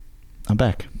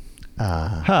back.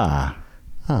 Ha!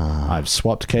 I've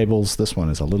swapped cables. This one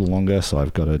is a little longer, so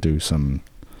I've got to do some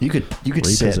You could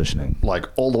repositioning. sit like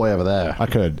all the way over there. I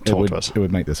could. Talk to us. It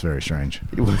would make this very strange.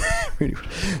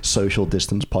 Social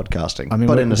distance podcasting. I mean,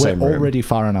 but we're, in the same we're room. already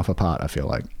far enough apart, I feel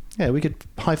like. Yeah, we could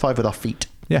high five with our feet.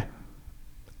 Yeah.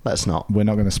 Let's not. We're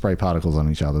not going to spray particles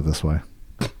on each other this way.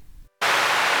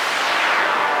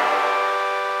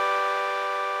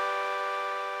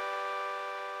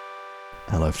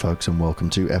 Hello, folks, and welcome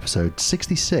to episode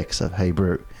 66 of Hey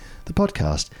Brew, the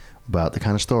podcast about the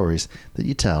kind of stories that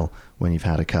you tell when you've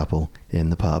had a couple in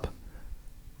the pub.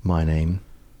 My name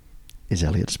is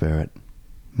Elliot Spirit.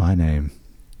 My name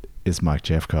is Mike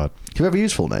Jeffcott. Do you ever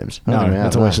use full names? No,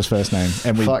 that's always his first name.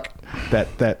 And Fuck.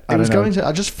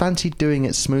 I just fancied doing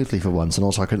it smoothly for once, and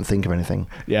also I couldn't think of anything.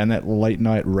 Yeah, and that late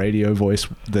night radio voice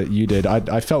that you did,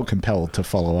 I felt compelled to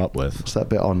follow up with. It's that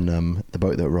bit on The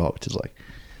Boat That Rocked. It's like,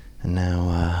 and now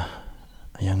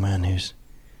a young man who's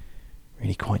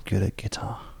really quite good at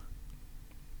guitar.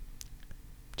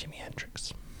 Jimi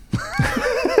Hendrix.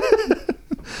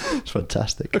 It's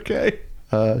fantastic. Okay.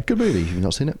 Good movie. Have you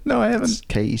not seen it? No, I haven't. It's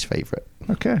Katie's favourite.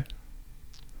 Okay.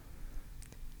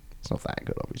 It's not that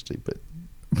good, obviously, but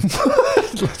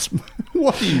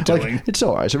What are you doing? like, it's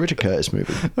alright. It's a Richard Curtis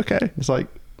movie. Okay. It's like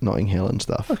Notting Hill and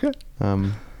stuff. Okay. It's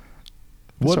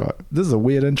alright. This is a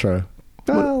weird intro.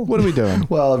 Well, what are we doing?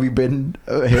 Well, have you been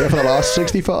here for the last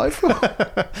 65?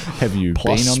 Have you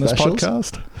Plus been on this specials?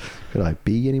 podcast? Could I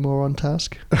be any more on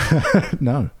task?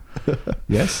 No.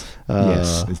 Yes?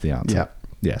 Yes is the answer. Yeah.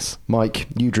 Yes. Mike,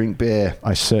 you drink beer.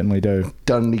 I certainly do.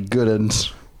 Done any good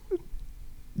uns?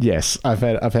 Yes, I've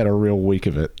had a real week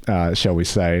of it, shall we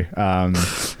say.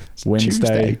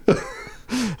 Wednesday. Tuesday.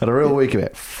 Had a real week of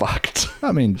it. Fucked.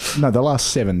 I mean, no, the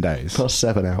last 7 days. Past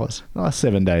 7 hours. The last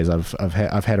 7 days, I've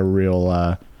had a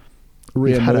real.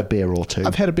 You've had a beer or two.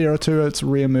 I've had a beer or two. It's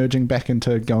re-emerging back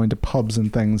into going to pubs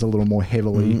and things a little more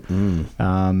heavily.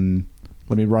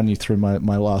 Let me run you through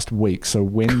my last week. So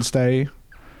Wednesday,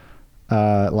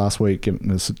 last week, it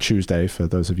was Tuesday for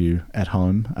those of you at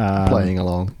home. Playing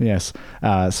along. Yes.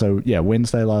 So yeah,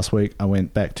 Wednesday last week, I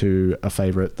went back to a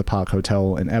favourite, the Park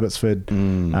Hotel in Abbotsford.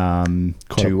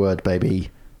 2-word,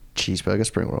 baby. Cheeseburger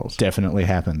spring rolls. Definitely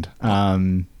happened.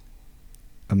 I'm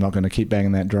not going to keep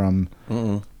banging that drum,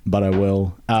 but I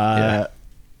will. Yeah,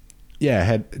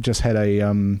 had a I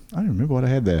don't remember what I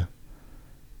had there.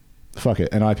 Fuck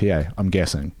it, an IPA, I'm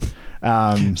guessing.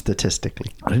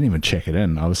 Statistically. I didn't even check it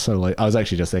in. I was so late. I was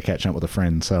actually just there catching up with a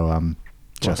friend, so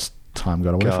just time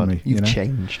got away from me. You've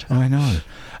changed. I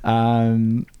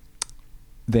know.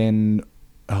 Then,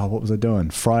 what was I doing?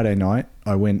 Friday night,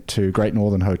 I went to Great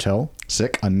Northern Hotel.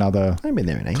 Sick. Another I've been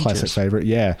there in ages. classic favourite,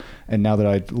 yeah. And now that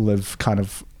I live kind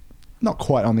of not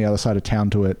quite on the other side of town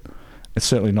to it, it's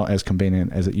certainly not as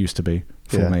convenient as it used to be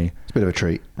for me. It's a bit of a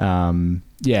treat.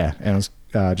 Yeah, and I was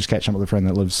just catching up with a friend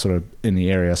that lives sort of in the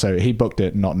area, so he booked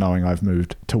it not knowing I've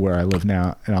moved to where I live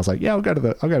now, and I was like, yeah, I'll go to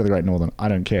the Great Northern. I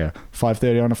don't care.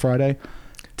 5:30 on a Friday.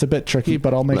 It's a bit tricky,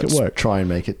 but I'll make it work. Try and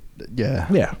make it. Yeah.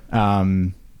 Yeah.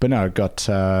 But no, got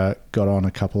on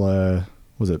a couple of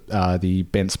the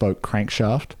Bent Spoke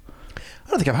Crankshaft. I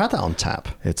don't think I've had that on tap.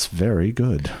 It's very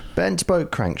good. Bent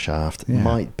Spoke Crankshaft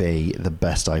might be the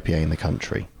best IPA in the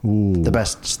country. Ooh. The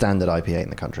best standard IPA in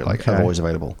the country, like Okay. always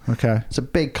available. Okay. It's a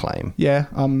big claim. Yeah.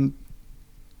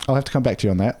 I'll have to come back to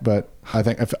you on that, but I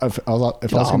think if I was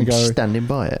going to go, standing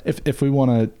by it. If we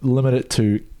want to limit it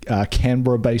to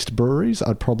Canberra-based breweries,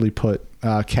 I'd probably put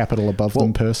Capital above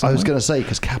them personally. I was going to say,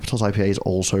 because Capital's IPA is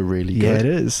also really good. Yeah, it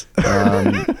is.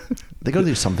 They got to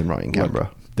do something right in Canberra.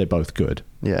 Look, they're both good.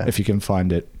 Yeah. If you can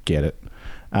find it, get it.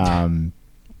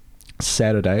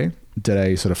 Saturday, did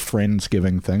a sort of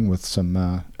Friendsgiving thing with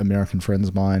some American friends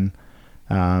of mine.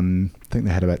 I think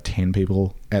they had about 10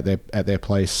 people at their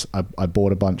place. I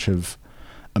bought a bunch of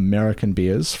American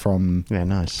beers from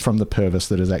the Purvis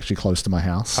that is actually close to my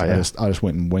house. Oh, yeah. I just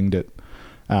went and winged it.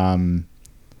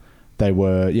 They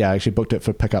were I actually booked it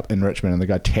for pickup in Richmond, and the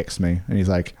guy texted me and he's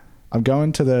like, I'm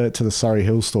going to the Surrey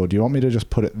Hills store. Do you want me to just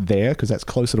put it there? Because that's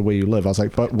closer to where you live. I was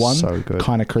like, but one,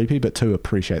 kind of creepy, but two,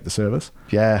 appreciate the service.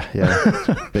 Yeah.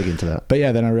 Big into that. But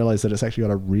yeah, then I realized that it's actually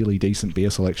got a really decent beer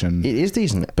selection. It is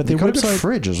decent. But they've their got a website, good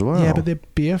fridge as well. Yeah, but their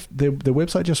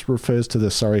website just refers to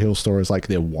the Surrey Hills store as like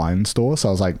their wine store. So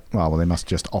I was like, well, they must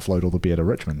just offload all the beer to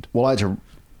Richmond. Well, I had to...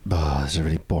 this is a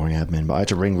really boring admin, but I had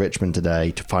to ring Richmond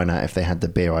today to find out if they had the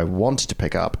beer I wanted to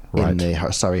pick up in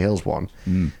the Surrey Hills one.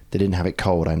 They didn't have it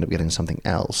cold. I ended up getting something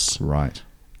else. Right.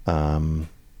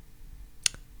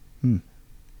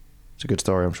 It's a good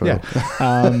story, I'm sure. Yeah.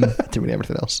 Didn't really have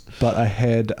anything else. But I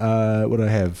had, what did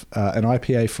I have? An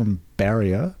IPA from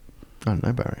Barrier Oh,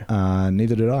 no barrier.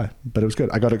 Neither did I, but it was good.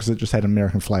 I got it because it just had an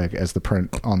American flag as the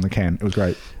print on the can. It was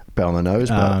great. Bit on the nose,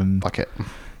 but fuck it.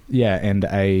 Yeah, and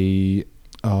I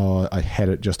had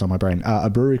it just on my brain. A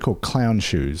brewery called Clown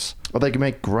Shoes. Well, they can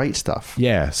make great stuff.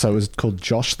 Yeah, so it was called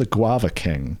Josh the Guava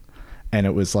King, and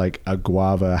it was like a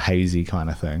guava hazy kind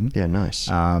of thing. Yeah, nice.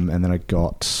 And then I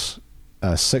got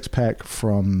a 6-pack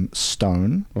from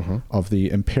Stone of the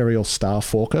Imperial Star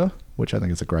Forker, which I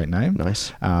think is a great name.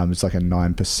 Nice. It's like a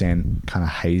 9% kind of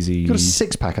hazy. You got a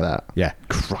 6-pack of that? Yeah.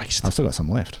 Christ. I've still got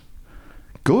some left.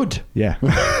 Good. Yeah.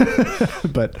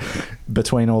 But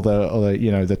between all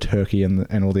the the turkey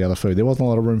and all the other food, there wasn't a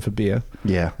lot of room for beer.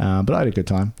 Yeah. But I had a good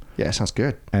time. Yeah, it sounds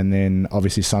good. And then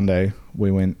obviously Sunday we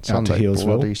went out to Healesville.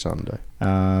 Bloody Sunday.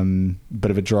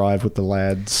 Bit of a drive with the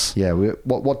lads. Yeah,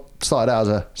 what started out as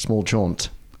a small jaunt.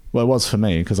 Well, it was for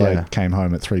me because I came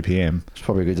home at 3 p.m. It's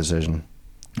probably a good decision.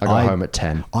 I got home at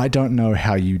 10. I don't know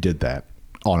how you did that.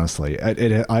 Honestly,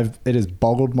 it has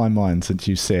boggled my mind since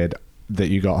you said that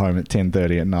you got home at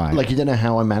 10:30 at night. Like, you don't know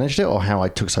how I managed it or how I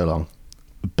took so long?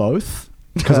 Both.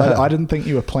 Because I didn't think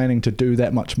you were planning to do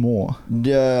that much more.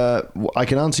 I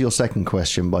can answer your second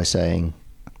question by saying,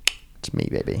 it's me,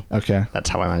 baby. Okay. That's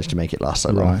how I managed to make it last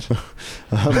so long.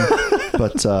 Right.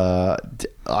 But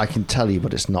I can tell you,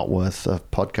 but it's not worth a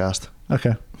podcast.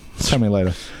 Okay. Tell me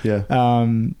later. Yeah.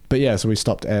 But yeah, so we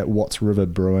stopped at Watts River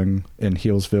Brewing in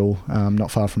Healesville,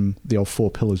 not far from the old Four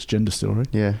Pillars Gin Distillery.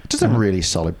 Yeah. Just a really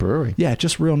solid brewery. Yeah,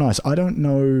 just real nice. I don't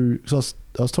know, because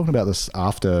I was talking about this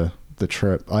after the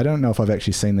trip. I don't know if I've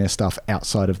actually seen their stuff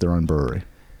outside of their own brewery.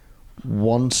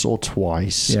 Once or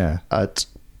twice. Yeah. At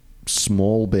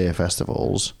small beer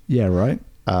festivals. Yeah, right.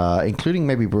 Including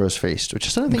maybe Brewers Feast,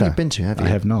 which I don't think you've been to, have you? I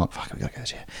have not. Fuck, we gotta go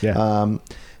this year. Yeah.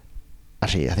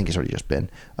 Actually, I think it's already just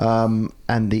been.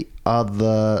 And the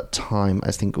other time,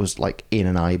 I think it was like in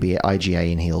an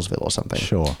IGA in Healesville or something.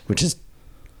 Sure. Which is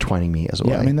 20 meters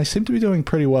away. Yeah, I mean, they seem to be doing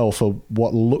pretty well for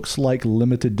what looks like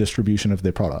limited distribution of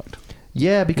their product.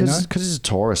 Yeah, because it's a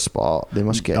tourist spot, they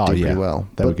must do pretty well.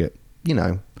 They would get. You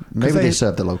know, maybe they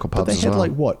serve the local pubs but they as had well.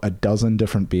 like, what, a dozen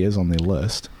different beers on their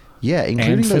list? Yeah,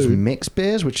 including those food. mixed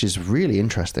beers, which is really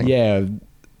interesting. Yeah,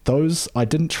 those, I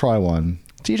didn't try one.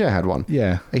 TJ had one.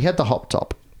 Yeah. He had the Hop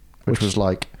Top, which was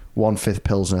like 1/5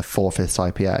 Pilsner,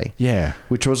 4/5 IPA. Yeah.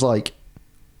 Which was like...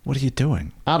 What are you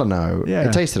doing? I don't know. Yeah.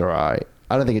 It tasted all right.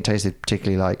 I don't think it tasted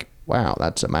particularly like, wow,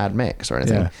 that's a mad mix or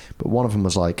anything. Yeah. But one of them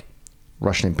was like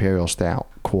Russian Imperial Stout,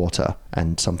 quarter,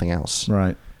 and something else.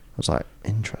 Right. I was like,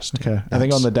 interesting. Okay. I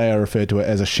think on the day I referred to it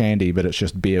as a shandy, but it's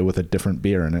just beer with a different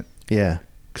beer in it. Yeah.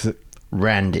 'Cause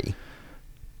Randy.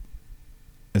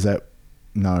 is that...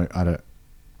 No, I don't...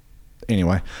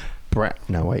 Anyway.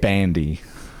 No, wait. Bandy.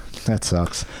 That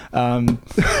sucks.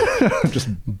 Just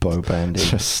Bo Bandy.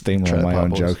 Just steamrolling my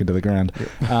own joke into the ground.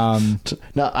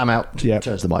 No, I'm out. Yeah.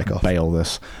 Turns the mic off. Bail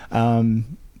this.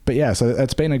 But yeah, so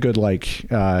it's been a good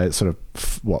sort of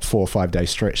 4 or 5 day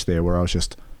stretch there where I was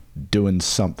just doing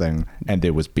something and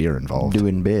there was beer involved.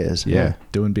 Doing beers. Yeah,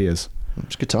 doing beers.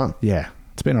 It's a good time. Yeah,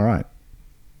 it's been all right.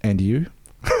 And you?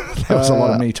 That was a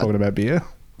lot of me talking about beer.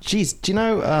 Jeez, do you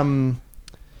know,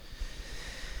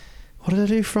 what did I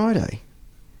do Friday?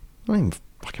 I don't even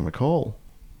fucking recall.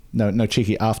 No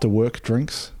cheeky after work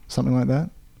drinks, something like that?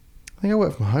 I think I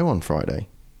worked from home on Friday.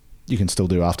 You can still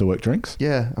do after work drinks?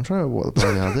 Yeah, I'm trying to remember what the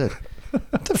bloody hell I did.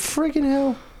 What the friggin'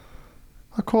 hell?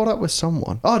 I caught up with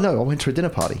someone. Oh no, I went to a dinner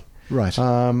party. Right.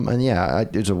 And yeah,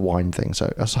 it was a wine thing,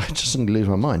 so I just didn't lose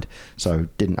my mind. So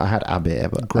I had a beer,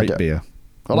 but Great beer.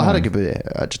 Well, I had a good beer.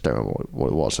 I just don't remember what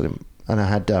it was. And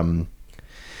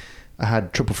I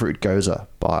had Triple Fruited Goza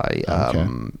by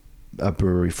a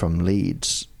brewery from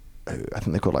Leeds. I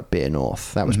think they're called like Beer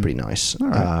North. That was pretty nice. All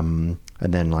right.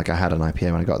 And then like I had an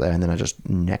IPA when I got there, and then I just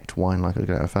necked wine like I was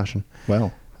going out of fashion.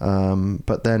 Well.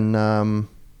 But then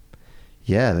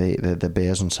yeah, the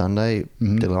beers on Sunday,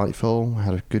 delightful. I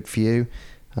had a good few.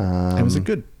 It was a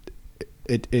good...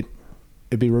 It'd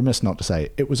be remiss not to say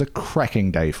it was a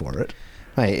cracking day for it.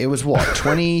 Hey, it was what,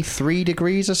 23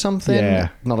 degrees or something? Yeah.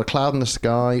 Not a cloud in the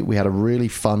sky. We had a really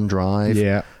fun drive.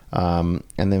 Yeah. And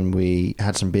then we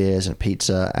had some beers and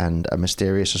pizza and a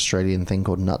mysterious Australian thing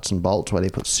called Nuts and Bolts, where they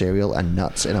put cereal and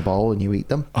nuts in a bowl and you eat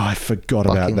them. Oh, I forgot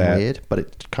about that. Weird, but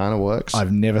it kind of works.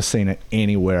 I've never seen it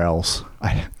anywhere else.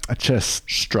 I just...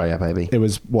 Straight up, baby. It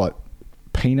was, what,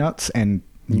 peanuts and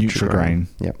Nutrigrain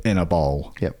in a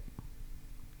bowl. Yep.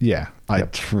 Yeah.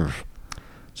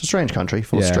 It's a strange country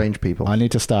full of strange people. I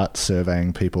need to start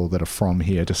surveying people that are from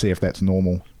here to see if that's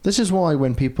normal. This is why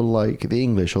when people like the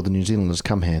English or the New Zealanders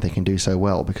come here, they can do so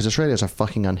well, because Australians are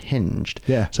fucking unhinged.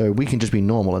 Yeah. So we can just be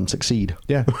normal and succeed.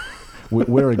 Yeah.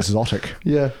 We're exotic.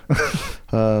 Yeah.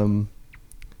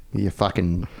 Your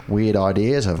fucking weird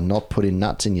ideas of not putting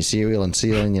nuts in your cereal and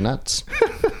cereal in your nuts.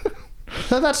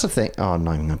 So that's the thing. Oh, I'm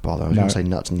not even going to bother. I was going to say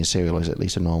nuts in your cereal is at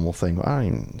least a normal thing. But I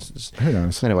mean, Who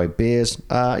knows? Anyway, beers.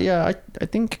 I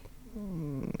think...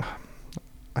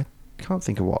 I can't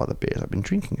think of what other beers I've been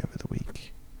drinking over the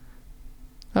week.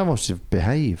 I must have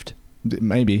behaved.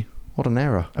 Maybe. What an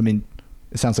error. I mean,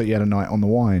 it sounds like you had a night on the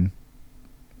wine.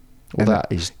 Well, And that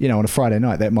is... You know, on a Friday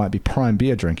night, that might be prime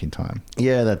beer drinking time.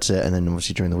 Yeah, that's it. And then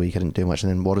obviously during the week I didn't do much.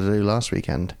 And then what did I do last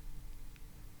weekend?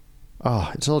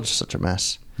 Oh, it's all just such a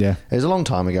mess. Yeah. It was a long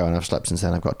time ago and I've slept since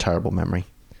then. I've got a terrible memory.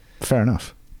 Fair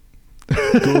enough.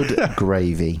 Good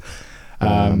gravy.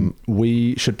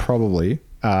 We should probably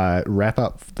wrap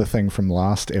up the thing from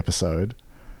last episode.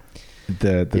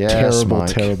 The Yes, Mike.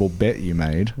 terrible bet you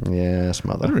made. Yes, I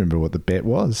don't mother. remember what the bet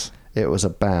was. It was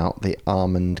about the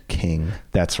Almond King.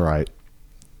 That's right.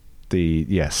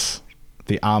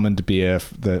 The almond beer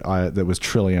that was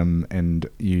Trillium, and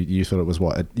you thought it was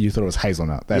what? You thought it was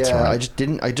hazelnut. That's yeah,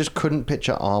 right. I just couldn't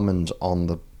picture almonds on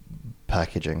the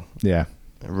packaging. Yeah,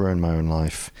 It ruined my own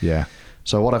life. yeah.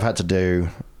 So what I've had to do,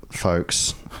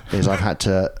 folks, is I've had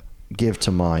to give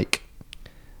to Mike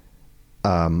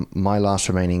my last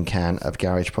remaining can of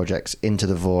Garage Project's Into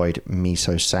the Void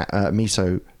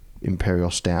Miso Imperial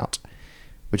Stout,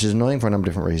 which is annoying for a number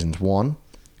of different reasons. One,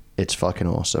 it's fucking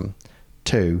awesome.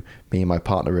 Two, me and my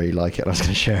partner really like it. I was going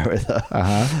to share it with her.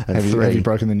 And Have you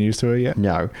broken the news to her yet?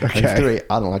 No. Okay. And three,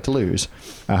 I don't like to lose.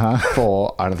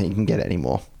 Four, I don't think you can get it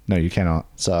anymore. No, you cannot.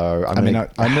 So I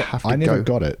never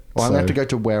got it. Well, I'm so going to have to go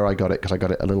to where I got it because I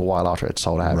got it a little while after it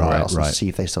sold out everywhere else and right. see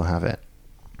if they still have it.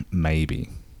 Maybe.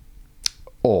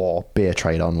 Or Beer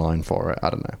Trade online for it. I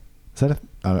don't know. Is that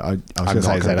I was going to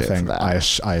say, is that a thing?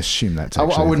 I assume that's I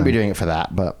actually wouldn't a be thing. doing it for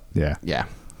that, but Yeah.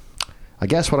 I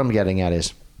guess what I'm getting at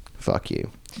is, fuck you.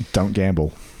 Don't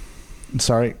gamble.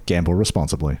 Sorry, gamble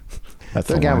responsibly. That's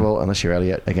Don't the line. gamble unless you're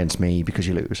Elliot against me because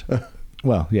you lose.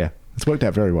 Well, yeah. It's worked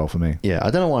out very well for me. Yeah,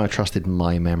 I don't know why I trusted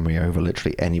my memory over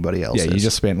literally anybody else's. Yeah, you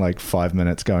just spent like 5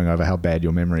 minutes going over how bad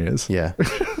your memory is. Yeah.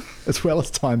 As well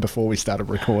as time before we started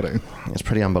recording. It's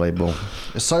pretty unbelievable.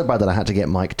 It's so bad that I had to get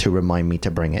Mike to remind me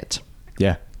to bring it.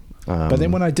 Yeah. But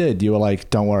then when I did, you were like,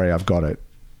 don't worry, I've got it.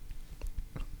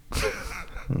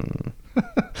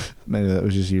 Maybe that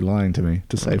was just you lying to me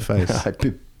to save face. I've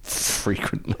been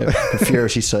frequently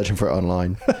furiously searching for it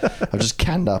online. I've just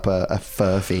canned up a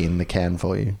furphy in the can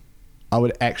for you. I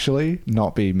would actually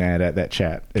not be mad at that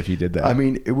chat if you did that. I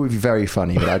mean, it would be very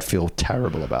funny, but I'd feel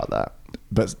terrible about that.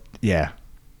 But yeah.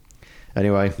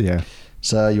 Anyway, Yeah.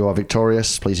 sir, you are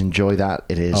victorious. Please enjoy that.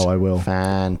 It is I will.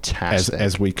 fantastic.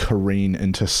 As we careen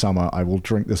into summer, I will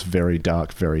drink this very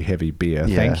dark, very heavy beer.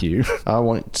 Yeah. Thank you. I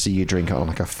want to see you drink it on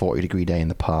like a 40-degree day in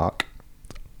the park.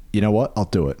 You know what? I'll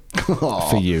do it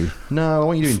for you. No, I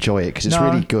want you to enjoy it because it's No.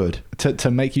 really good. To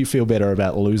make you feel better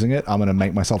about losing it, I'm going to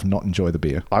make myself not enjoy the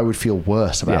beer. I would feel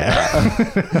worse about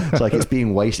that. It's like it's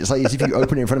being wasted. It's like as if you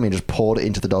open it in front of me and just poured it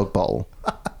into the dog bowl.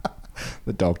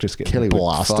 The dog just gets Kelly would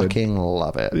blasted. fucking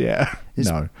love it. Yeah. It's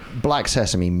No. Black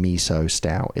Sesame Miso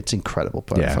Stout. It's incredible,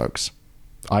 folks.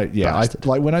 I Bastard.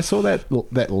 like when I saw that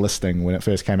listing when it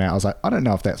first came out, I was like, I don't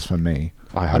know if that's for me.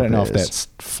 I I hope don't know it if is. that's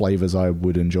flavors I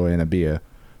would enjoy in a beer.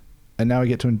 And now I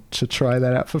get to try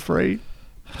that out for free.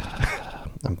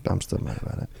 I'm still mad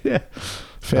about it. Yeah.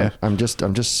 Fair. I'm just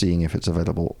seeing if it's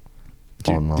available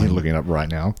online. You're looking it up right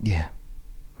now. Yeah.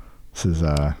 This is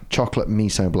Chocolate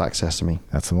Miso Black Sesame.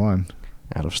 that's the one.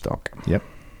 Out of stock. Yep.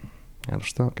 Out of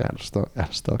stock. Just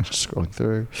scrolling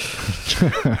through.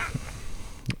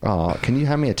 Oh, can you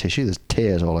hand me a tissue? There's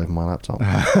tears all over my laptop.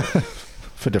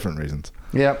 For different reasons.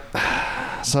 Yep.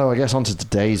 So I guess on to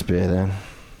today's beer then.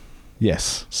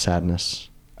 Yes. Sadness.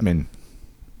 I mean,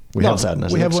 we Not have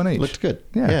sadness. We It have looks- one each. Looked good.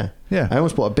 Yeah. Yeah. I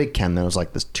almost bought a big can. Then I was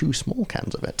like, there's 2 small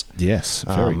cans of it. Yes.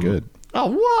 Very good. Oh,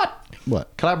 what?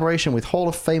 What? Collaboration with Hall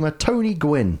of Famer Tony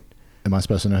Gwynn. Am I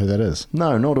supposed to know who that is?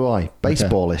 No, nor do I.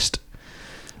 Baseballist.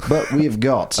 But we've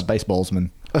got A baseballsman.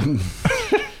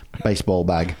 baseball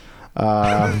bag.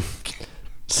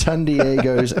 San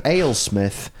Diego's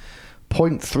AleSmith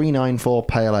 0.394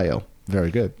 Pale Ale.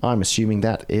 Very good. I'm assuming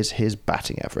that is his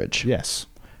batting average. Yes.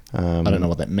 I I don't know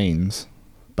what that means,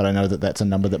 but I know that that's a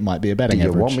number that might be a Do batting you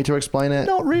average. want me to explain it?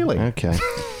 Not really. Okay.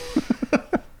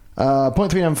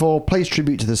 0.394 pays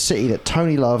tribute to the city that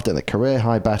Tony loved and the career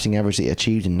high batting average that he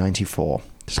achieved in '94.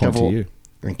 Point to you.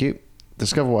 Thank you.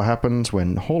 Discover what happens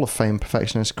when Hall of Fame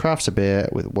perfectionist crafts a beer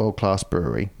with world-class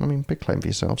brewery. I mean, big claim for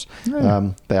yourselves.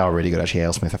 Yeah. They are really good, actually.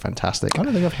 AleSmith are fantastic. I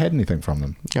don't think I've had anything from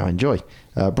them. Yeah, I enjoy.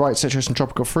 Bright citrus and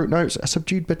tropical fruit notes, a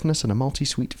subdued bitterness, and a malty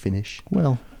sweet finish.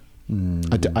 Well,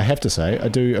 I have to say, I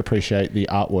do appreciate the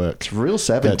artwork. It's real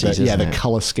 70s, Yeah, isn't the it?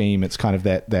 color scheme. It's kind of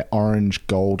that orange,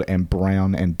 gold, and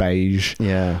brown and beige.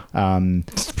 Yeah.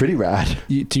 It's pretty rad.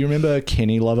 Do you remember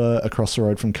Kenny Lover across the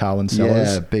road from Carwin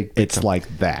Cellars? Yeah, big It's time.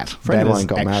 like that. A friend That of is mine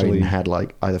got married and had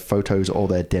like either photos or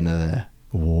their dinner there.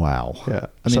 Wow. Yeah,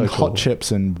 I mean, so hot cool.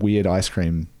 chips and weird ice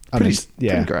cream. Pretty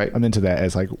great. I'm into that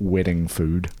as like wedding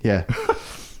food. Yeah.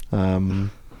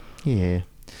 Yeah.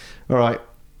 All right.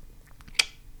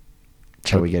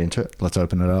 Shall we get into it? Let's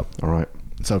open it up. All right.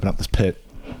 Let's open up this pit.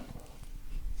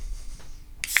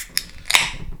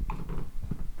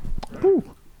 Ooh.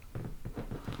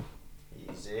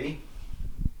 Easy.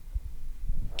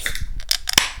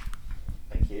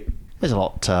 Thank you. It's a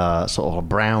lot sort of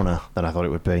browner than I thought it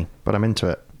would be, but I'm into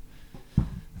it.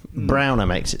 Browner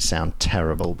makes it sound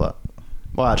terrible, but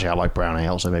well, actually, I like brown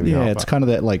ale, so maybe Yeah, not. it's but- kind of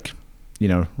that like,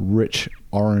 rich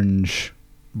orange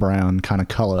brown kind of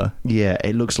color. Yeah,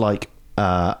 it looks like.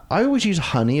 I always use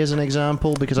honey as an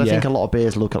example because I Yeah. think a lot of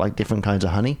beers look at like different kinds of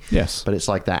honey. Yes. But it's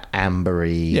like that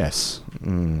ambery. Yes.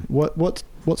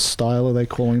 What style are they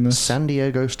calling this? San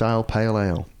Diego style pale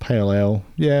ale. Pale ale.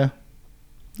 Yeah.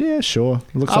 Yeah, sure.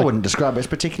 Looks I like, wouldn't describe it as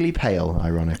particularly pale,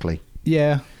 ironically.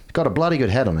 Yeah. It's got a bloody good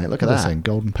head on it. Look at What are they that. saying?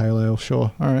 Golden pale ale.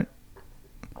 Sure. All right.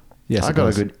 Yes, I it got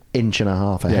does. a good inch and a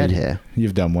half ahead here.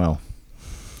 You've done well.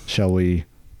 Shall we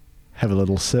have a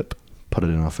little sip? Put it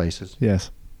in our faces.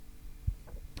 Yes.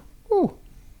 Ooh.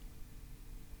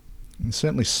 You can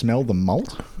certainly smell the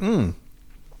malt.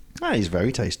 That is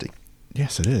very tasty.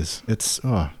 Yes, it is. It's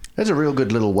It's a real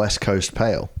good little West Coast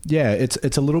pale. yeah. It's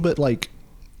a little bit like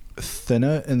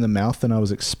thinner in the mouth than I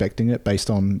was expecting it, based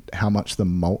on how much the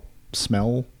malt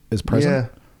smell is present.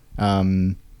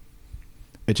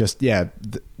 It just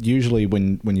usually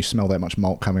when you smell that much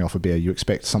malt coming off a beer, you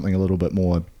expect something a little bit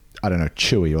more, I don't know,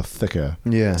 chewy or thicker.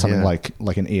 Yeah, something yeah.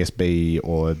 like an ESB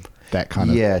or that kind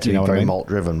of. Yeah, to you be know what I very mean? malt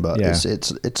driven, but Yeah.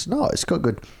 it's not. It's got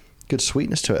good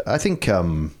sweetness to it. I think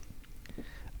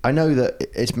I know that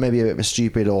it's maybe a bit of a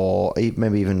stupid or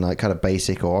maybe even like kind of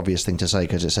basic or obvious thing to say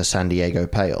because it's a San Diego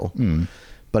pale,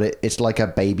 but it's like a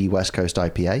baby West Coast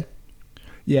IPA.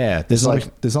 Yeah, there's It's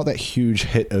there's not that huge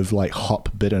hit of like hop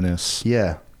bitterness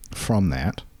Yeah, from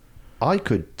that. I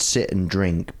could sit and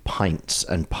drink pints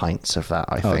and pints of that.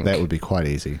 I Oh, think that would be quite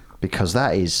easy. because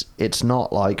it's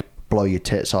not like blow your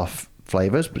tits off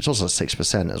flavors, but it's also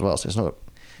 6% as well. So it's not.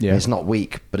 Yeah. It's not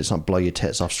weak, but it's not blow your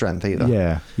tits off strength either.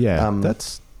 Yeah.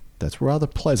 That's rather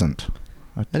pleasant.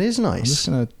 It is I'm just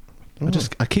nice. gonna.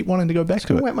 I keep wanting to go back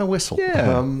to I'm it. wet my whistle.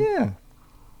 Yeah.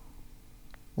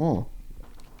 Oh.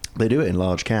 They do it in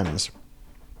large cans.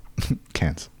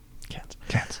 Cans.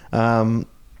 Cans. And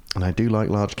I do like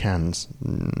large cans.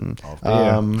 Of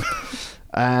beer.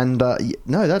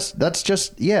 No, that's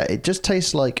just it just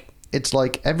tastes like it's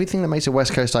like everything that makes a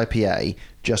West Coast IPA,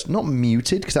 just not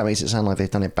muted because that makes it sound like they've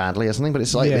done it badly or something. But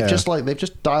it's like Yeah. they've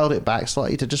just dialed it back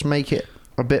slightly to just make it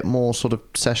a bit more sort of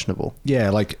sessionable. Yeah,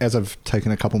 like as I've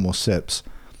taken a couple more sips,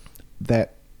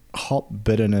 that hop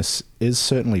bitterness is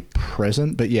certainly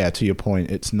present, but yeah, to your point,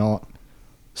 it's not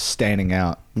standing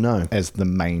out No. as the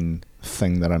main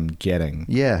thing that I'm getting.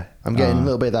 Yeah, I'm getting a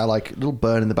little bit of that like little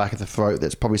burn in the back of the throat.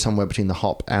 That's probably somewhere between the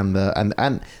hop and the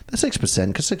 6%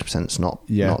 because 6% is not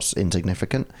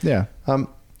insignificant. Yeah.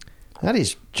 That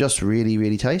is just really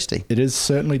really tasty. It is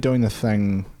certainly doing the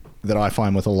thing that I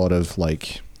find with a lot of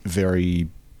like very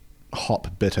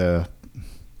hop bitter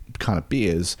kind of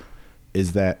beers,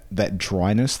 is that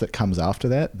dryness that comes after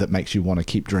that makes you want to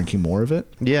keep drinking more of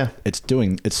it. Yeah, It's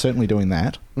certainly doing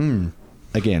that.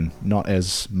 Again, not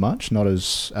as much, not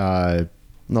as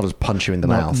not as punch you in the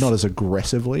mouth. not as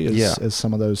aggressively as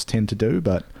some of those tend to do,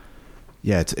 but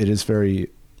yeah, it is very,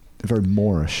 very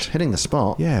Moorish. Hitting the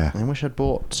spot. Yeah. I wish I'd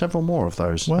bought several more of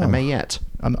those. Well. I may yet.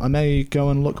 I may go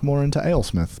and look more into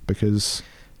AleSmith because,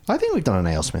 I think we've done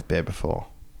an AleSmith beer before.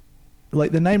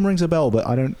 like, the name rings a bell, but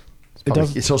I don't.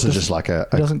 It's also just like It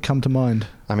doesn't come to mind.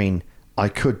 I mean, I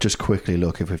could just quickly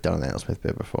look if we've done an AleSmith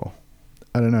beer before.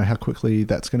 I don't know how quickly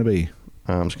that's going to be.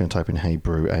 I'm just going to type in "Hey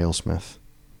Brew AleSmith."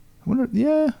 I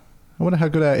wonder how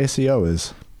good our SEO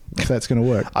is. If that's going to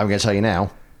work. I'm going to tell you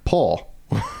now, poor,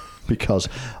 because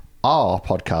our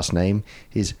podcast name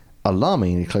is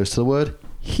alarmingly close to the word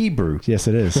Hebrew. Yes,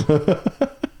 it is.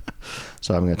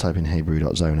 So I'm going to type in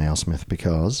heybrew.zone AleSmith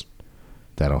because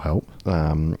That'll help.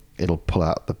 it'll pull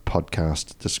out the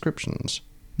podcast descriptions.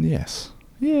 Yes.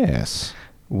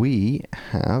 We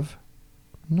have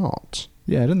not.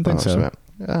 Yeah, I didn't think so.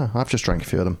 Yeah, I've just drank a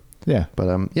few of them. Yeah. But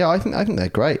I think they're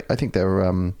great. I think they're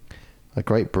a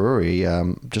great brewery,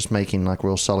 just making like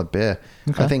real solid beer.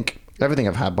 Okay. I think everything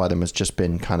I've had by them has just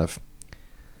been kind of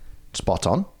spot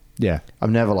on. Yeah.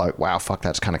 I'm never like, wow, fuck,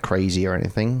 that's kind of crazy or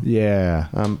anything. Yeah.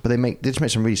 But they just make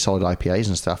some really solid IPAs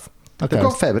and stuff. Okay. They've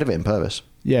got a fair bit of it in Purvis.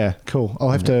 Yeah, cool. I'll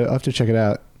have to check it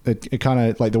out. It kind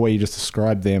of, like the way you just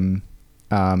described them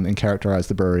and characterize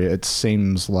the brewery, it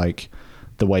seems like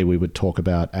the way we would talk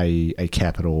about a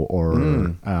Capital or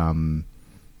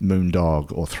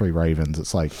Moondog or Three Ravens.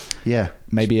 It's like, yeah,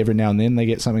 maybe every now and then they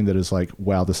get something that is like,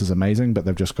 wow, this is amazing, but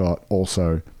they've just got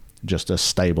also just a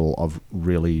stable of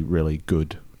really, really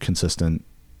good, consistent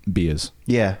beers.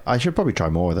 Yeah, I should probably try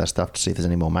more of their stuff to see if there's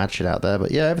any more mad shit out there.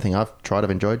 But yeah, everything I've tried, I've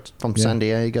enjoyed. From San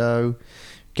Diego,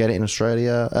 get it in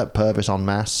Australia, at Purvis en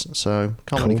masse, so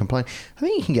can't really complain. I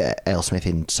think you can get AleSmith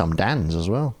in some Dan's as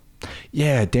well.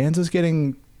 Yeah, Dan's is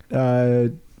getting...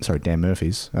 Dan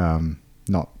Murphy's,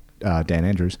 not Dan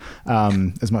Andrews,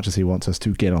 as much as he wants us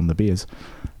to get on the beers.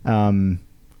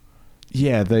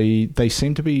 Yeah, they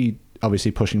seem to be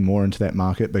obviously pushing more into that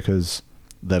market because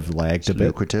they've lagged a bit.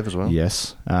 Lucrative as well.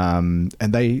 Yes. And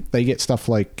they get stuff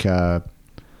like a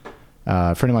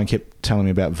friend of mine kept telling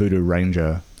me about Voodoo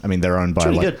Ranger. I mean, they're owned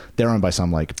by they're owned by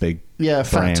some like big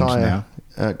Fat brand Tire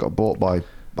now. Got bought by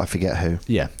I forget who.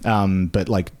 Yeah. But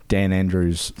like Dan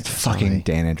Andrews,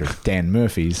 Dan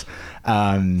Murphy's,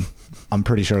 I'm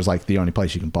pretty sure is like the only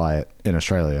place you can buy it in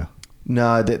Australia.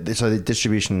 No, so the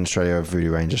distribution in Australia of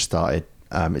Voodoo Ranger started.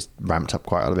 It's ramped up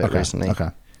quite a bit recently. Okay.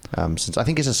 Since I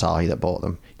think it's Asahi that bought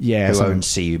them. Yeah. Who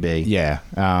owns CUB. Yeah.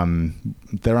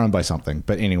 They're owned by something.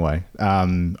 But anyway, I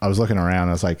was looking around.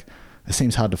 I was like, it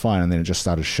seems hard to find. And then it just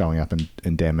started showing up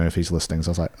in Dan Murphy's listings.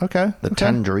 I was like, okay. The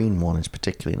tangerine one is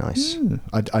particularly nice.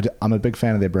 I'm a big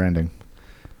fan of their branding.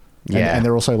 Yeah. And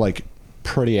they're also like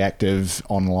pretty active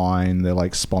online. They're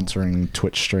like sponsoring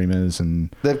Twitch streamers,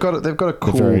 and they've got a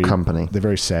cool company. They're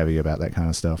very savvy about that kind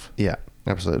of stuff. Yeah,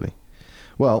 absolutely.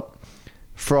 Well,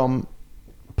 from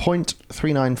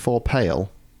 0.394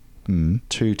 pale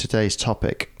to today's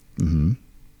topic,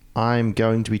 I'm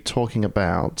going to be talking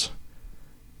about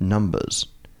numbers,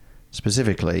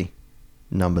 specifically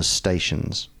number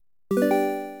stations.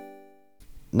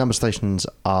 Number stations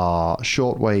are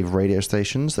shortwave radio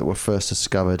stations that were first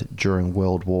discovered during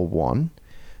World War One,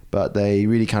 but they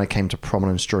really kind of came to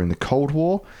prominence during the Cold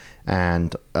War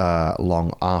and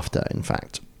long after, in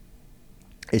fact.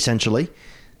 Essentially,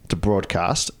 to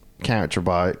broadcast, characterized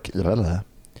by...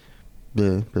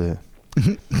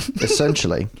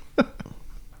 Essentially,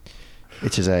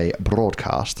 it is a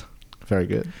broadcast. Very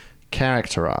good.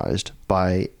 Characterized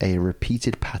by a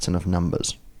repeated pattern of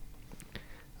numbers.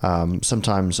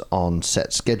 Sometimes on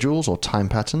set schedules or time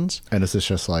patterns. And is this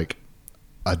just like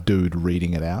a dude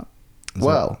reading it out?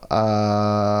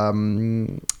 I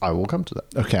will come to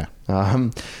that. Okay.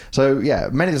 So yeah,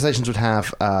 many of the stations would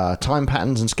have time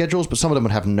patterns and schedules, but some of them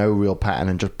would have no real pattern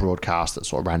and just broadcast at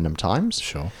sort of random times.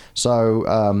 Sure.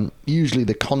 So usually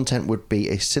the content would be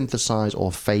a synthesized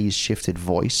or phase shifted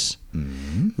voice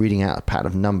reading out a pattern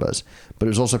of numbers. But it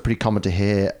was also pretty common to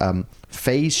hear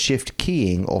phase shift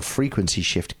keying or frequency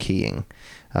shift keying.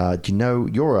 Do you know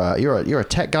you're a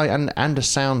tech guy and a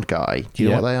sound guy? Do you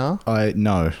know what they are?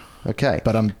 No. Okay.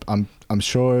 But I'm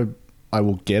sure I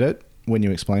will get it when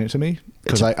you explain it to me,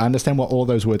 because I understand what all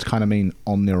those words kind of mean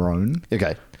on their own.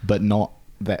 Okay. But not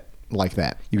that like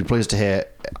that. You'd be pleased to hear.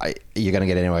 You're going to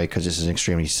get it anyway because this is an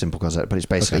extremely simple concept, but it's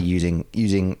basically using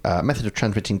a method of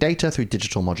transmitting data through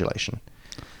digital modulation.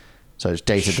 So it's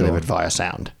data delivered via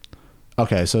sound.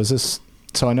 Okay, so is this...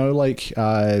 So I know, like,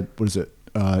 what is it?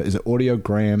 Is it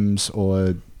audiograms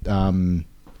or I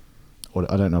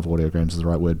don't know if audiograms is the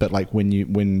right word, but like when you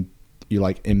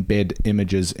like embed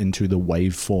images into the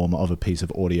waveform of a piece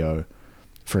of audio.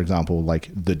 For example, like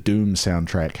the Doom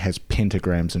soundtrack has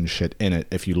pentagrams and shit in it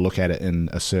if you look at it in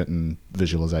a certain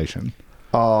visualization.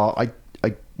 I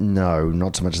no,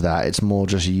 not so much that. It's more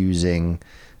just using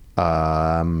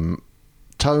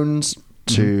tones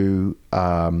to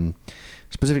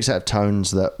specific set of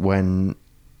tones that when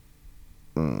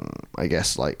I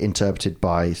guess like interpreted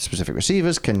by specific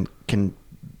receivers can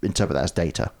interpret that as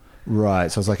data.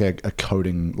 Right. So it's like a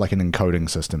coding, like an encoding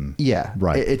system. Yeah.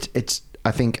 Right. It's I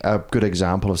think a good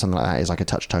example of something like that is like a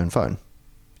touch tone phone.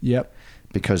 Yep.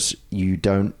 Because you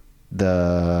don't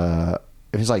if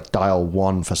it's like dial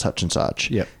 1 for such and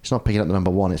such. Yep. It's not picking up the number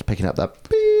 1. It's picking up that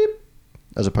beep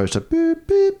as opposed to beep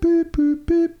beep beep beep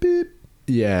beep beep.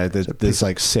 Yeah. There's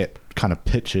like set kind of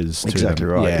pitches. Exactly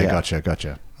right. Yeah.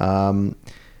 Gotcha.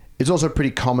 It's also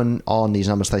pretty common on these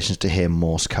number stations to hear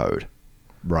Morse code.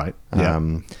 Right.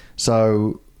 Yeah.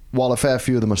 So while a fair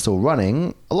few of them are still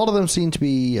running, a lot of them seem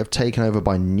to have taken over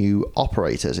by new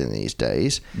operators in these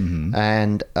days.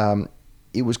 And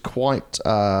it was quite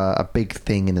a big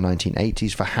thing in the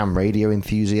 1980s for ham radio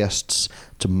enthusiasts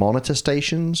to monitor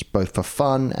stations, both for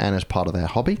fun and as part of their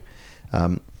hobby.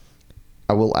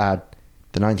 I will add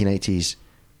the 1980s,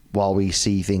 while we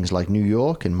see things like New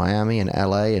York and Miami and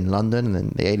LA and London, and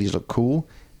then the 80s look cool,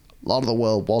 a lot of the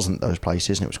world wasn't those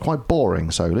places, and it was quite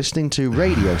boring. So listening to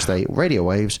radio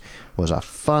waves was a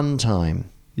fun time.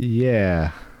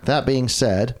 Yeah. That being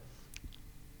said,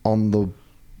 on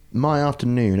my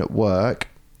afternoon at work,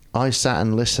 I sat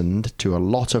and listened to a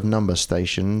lot of number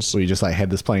stations. So you just like had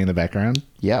this playing in the background?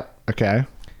 Yep. Okay.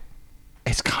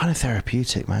 It's kind of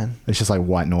therapeutic, man. It's just like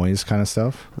white noise kind of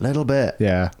stuff? A little bit.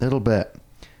 Yeah. Little bit.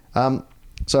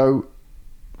 So,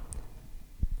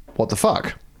 what the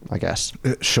fuck, I guess.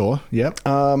 Sure. Yep.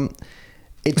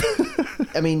 It.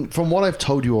 I mean, from what I've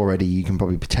told you already, you can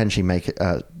probably potentially make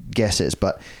guesses,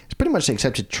 but it's pretty much the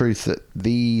accepted truth that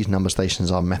these number stations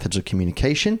are methods of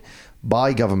communication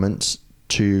by governments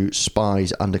to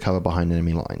spies undercover behind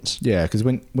enemy lines. Yeah, because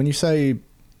when you say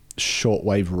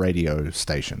shortwave radio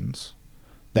stations,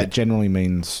 that generally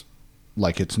means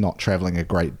like it's not traveling a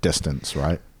great distance,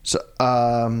 right? So,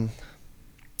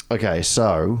 okay,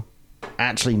 so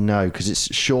actually no, because it's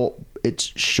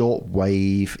short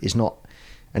wave. It's not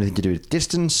anything to do with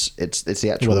distance. It's the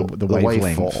actual the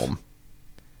wavelength. waveform.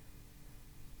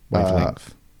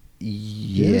 Wavelength.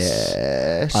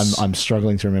 Yes. I'm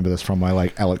struggling to remember this from my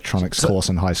like electronics course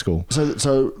in high school.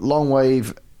 So long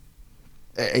wave,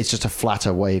 it's just a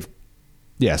flatter wave.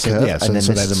 Yeah. So curve, yeah. So, and then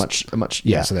so this that's is a much.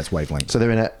 yeah. So that's wavelength. So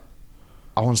they're in a,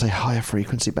 I want to say higher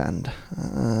frequency band.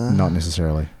 Not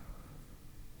necessarily.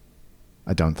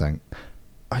 I don't think.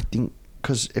 I think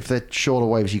because if they're shorter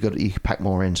waves, you can pack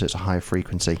more in, so it's a higher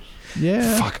frequency.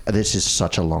 Yeah. Fuck, this is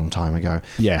such a long time ago.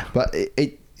 Yeah. But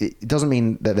it doesn't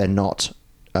mean that they're not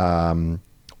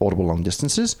audible long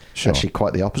distances. Sure. Actually,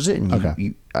 quite the opposite. And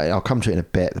Okay. I'll come to it in a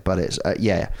bit, but it's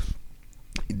yeah.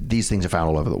 These things are found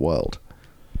all over the world.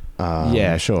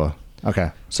 Yeah. Sure.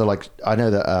 Okay. So, like, I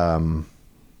know that.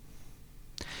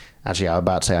 Actually, I was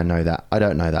about to say I know that. I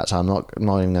don't know that, so I'm not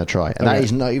even going to try. And Okay. that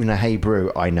is not even a hey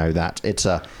brew. I know that. It's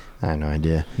a. I have no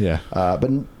idea. Yeah.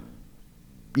 But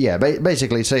yeah,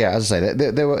 basically, so yeah, as I say,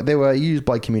 they were used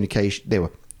by communication. They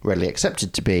were readily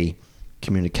accepted to be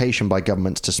communication by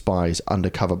governments to spies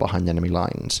undercover behind enemy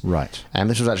lines. Right. And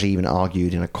this was actually even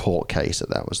argued in a court case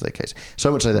that was the case.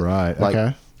 So much so that, Right, like,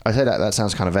 okay. I say that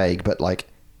sounds kind of vague, but like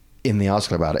in the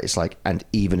article about it, it's like, and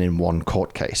even in one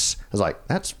court case, I was like,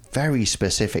 that's very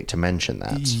specific to mention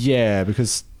that. Yeah,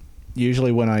 because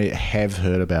usually when I have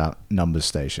heard about number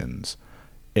stations,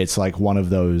 it's like one of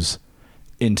those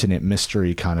internet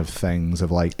mystery kind of things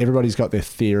of like everybody's got their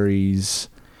theories.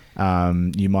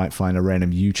 You might find a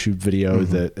random YouTube video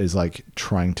that is like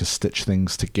trying to stitch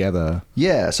things together.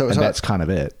 Yeah, so And that's kind of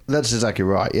it. That's exactly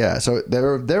right. Yeah, so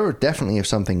there are definitely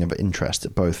something of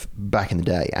interest both back in the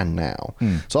day and now.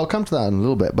 So I'll come to that in a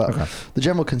little bit. But the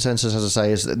general consensus, as I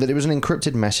say, is that it was an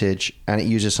encrypted message and it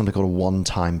uses something called a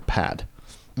one-time pad.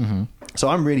 So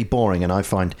I'm really boring, and I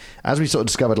find, as we sort of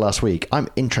discovered last week, I'm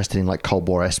interested in like Cold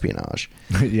War espionage.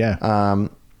 Yeah.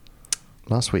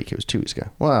 Last week, it was 2 weeks ago.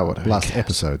 Well, whatever. Last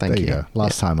episode. Thank there you you. go.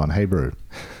 Last time on Hey Brew.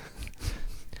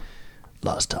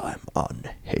 Last time on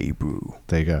Hey Brew.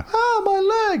 There you go. Ah,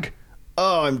 my leg.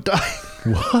 Oh, I'm dying.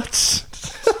 What?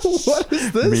 What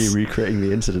is this? Me recreating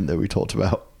the incident that we talked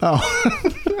about. Oh.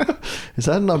 Is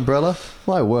that an umbrella?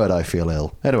 My word, I feel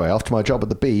ill. Anyway, off to my job at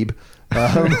the Beeb.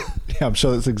 Yeah, I'm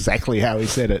sure that's exactly how he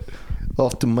said it.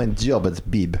 Off to my job at the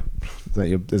Beeb.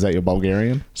 Is that your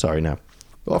Bulgarian? Sorry, no.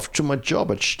 Off to my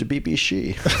job at the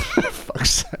BBC.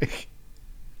 Fuck's sake.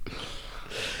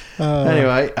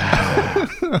 Anyway,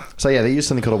 so yeah, they use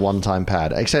something called a one-time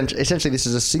pad. Essentially, this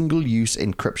is a single-use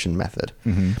encryption method,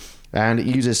 and it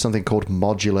uses something called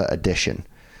modular addition.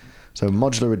 So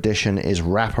modular addition is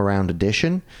wraparound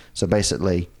addition. So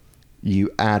basically,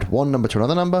 you add one number to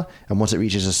another number, and once it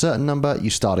reaches a certain number, you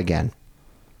start again.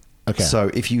 Okay. So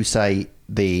if you say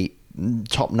the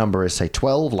top number is, say,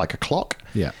 12, like a clock,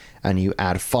 Yeah. and you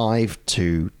add 5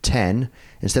 to 10,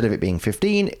 instead of it being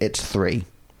 15, it's 3.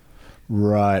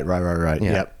 Right. Yeah,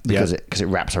 Yep. because Yep. it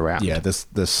wraps around. Yeah,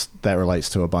 that relates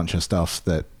to a bunch of stuff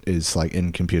that is like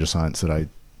in computer science that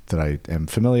I am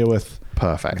familiar with.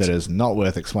 Perfect. That is not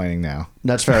worth explaining now.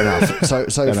 That's fair enough. So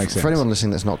That makes for sense. anyone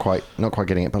listening that's not quite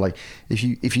getting it, but like if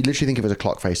you literally think of it as a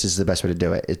clock face, this is the best way to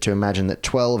do it. Is to imagine that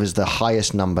 12 is the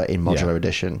highest number in modular Yeah.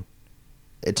 addition.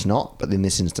 It's not, but in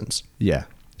this instance. Yeah.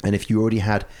 And if you already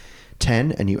had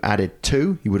 10 and you added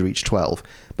 2, you would reach 12.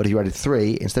 But if you added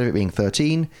 3, instead of it being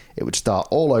 13, it would start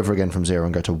all over again from 0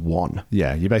 and go to 1.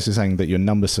 Yeah, you're basically saying that your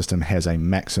number system has a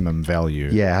maximum value.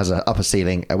 Yeah, it has an upper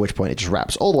ceiling, at which point it just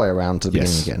wraps all the way around to the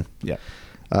beginning again. Yeah.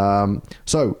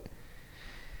 So,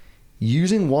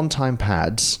 using one-time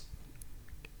pads,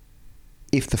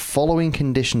 if the following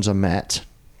conditions are met,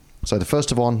 so the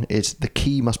first of one is the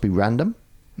key must be random.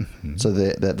 Mm-hmm. So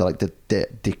the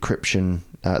decryption,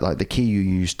 like the key you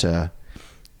use to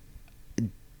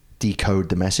decode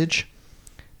the message,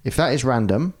 if that is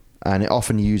random, and it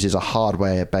often uses a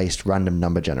hardware-based random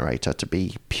number generator to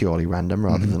be purely random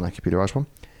rather than a computerized one,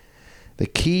 the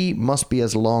key must be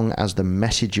as long as the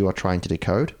message you are trying to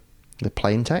decode, the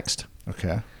plain text.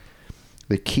 Okay.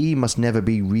 The key must never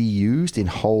be reused in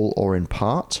whole or in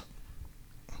part.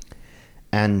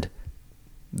 And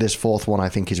this fourth one I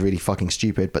think is really fucking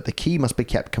stupid, but the key must be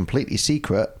kept completely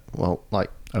secret. Well,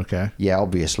 like... Okay. Yeah,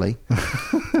 obviously.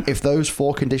 If those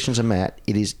 4 conditions are met,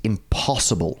 it is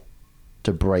impossible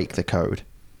to break the code.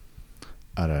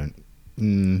 I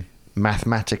don't...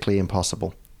 Mathematically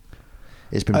impossible.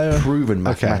 It's been proven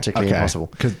mathematically impossible.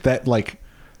 Because that, like,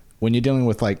 when you're dealing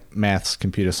with, like, maths,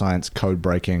 computer science, code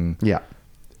breaking... Yeah.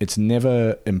 It's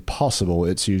never impossible.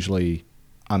 It's usually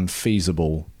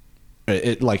unfeasible.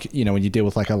 It like, you know, when you deal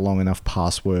with like a long enough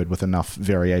password with enough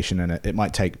variation in it, it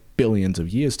might take billions of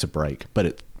years to break, but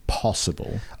it's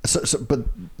possible. But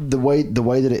the way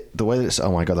that it's,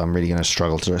 oh my God, I'm really going to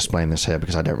struggle to explain this here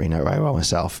because I don't really know it very well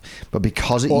myself. But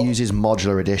because it uses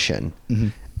modular addition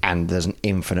and there's an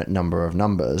infinite number of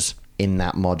numbers in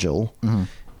that module,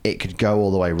 it could go all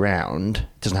the way round.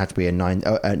 It doesn't have to be a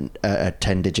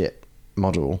 10-digit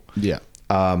module. Yeah.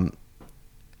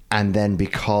 And then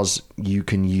because you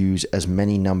can use as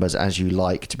many numbers as you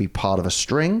like to be part of a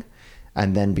string,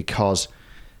 and then because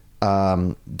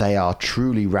they are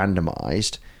truly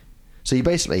randomized, so you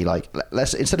basically, like,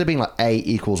 let's, instead of being like A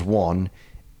equals 1,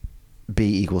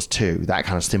 B equals 2, that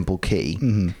kind of simple key,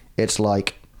 it's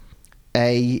like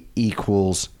A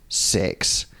equals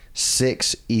 6,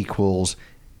 6 equals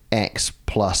X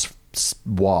plus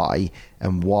Y,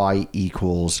 and Y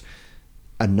equals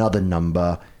another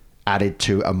number added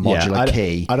to a modular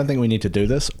key. I don't think we need to do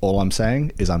this. All I'm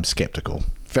saying is I'm skeptical.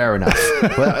 Fair enough.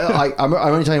 Well, I'm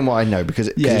only telling you what I know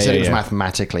because you said it was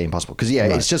mathematically impossible. Because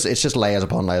right. it's just layers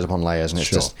upon layers upon layers, and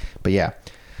it's just. But yeah,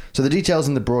 so the details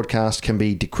in the broadcast can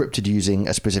be decrypted using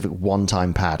a specific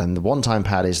one-time pad, and the one-time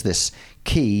pad is this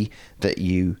key that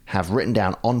you have written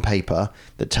down on paper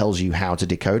that tells you how to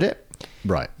decode it.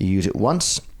 Right. You use it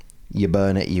once, you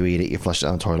burn it, you eat it, you flush it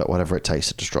down the toilet, whatever it takes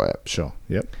to destroy it. Sure.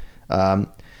 Yep.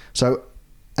 So,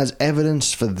 as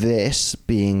evidence for this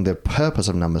being the purpose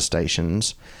of number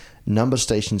stations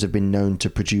have been known to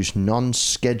produce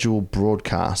non-scheduled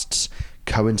broadcasts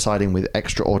coinciding with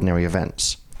extraordinary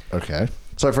events. Okay.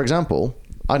 So, for example,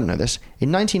 I don't know this, in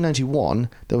 1991,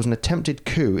 there was an attempted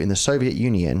coup in the Soviet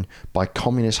Union by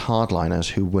communist hardliners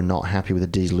who were not happy with the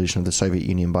dissolution of the Soviet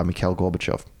Union by Mikhail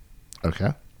Gorbachev.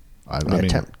 Okay. I mean,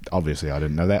 obviously I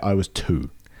didn't know that. I was 2.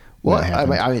 Well, I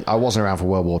mean, I wasn't around for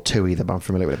World War II either, but I'm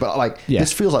familiar with it. But like,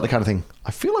 this feels like the kind of thing I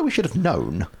feel like we should have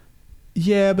known.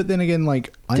 Yeah, but then again,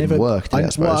 like, I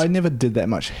never did that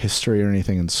much history or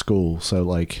anything in school, so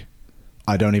like,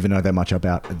 I don't even know that much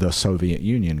about the Soviet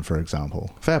Union, for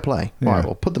example. Fair play. Yeah. All right,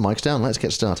 well, put the mics down. Let's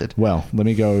get started. Well, let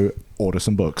me go order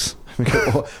some books.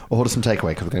 Order some takeaway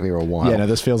because we're going to be here a while. Yeah, no,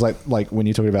 this feels like when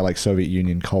you're talking about like Soviet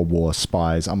Union, Cold War,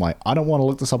 spies, I'm like, I don't want to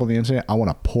look this up on the internet. I want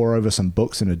to pour over some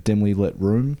books in a dimly lit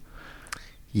room.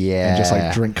 Yeah. And just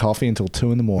like drink coffee until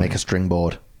 2 a.m. Make a string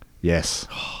board. Yes.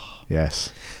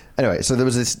 Yes. Anyway, so there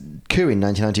was this coup in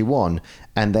 1991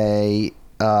 and they,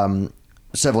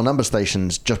 several number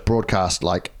stations just broadcast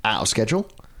like out of schedule.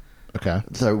 Okay.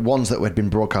 So ones that had been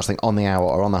broadcasting on the hour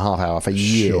or on the half hour for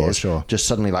years, just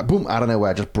suddenly like boom, out of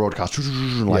nowhere, just broadcast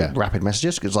like rapid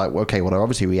messages. It's like, okay, well, they're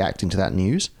obviously reacting to that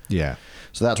news. Yeah.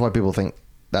 So that's why people think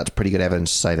that's pretty good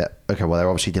evidence to say that, okay, well, they're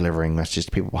obviously delivering messages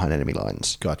to people behind enemy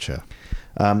lines. Gotcha.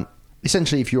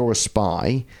 Essentially, if you're a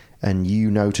spy and you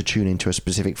know to tune into a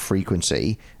specific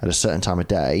frequency at a certain time of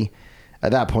day,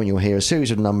 at that point you'll hear a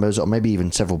series of numbers or maybe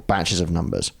even several batches of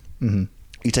numbers. Mm-hmm.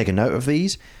 You take a note of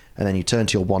these and then you turn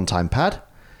to your one-time pad.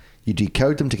 You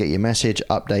decode them to get your message,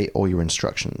 update, or your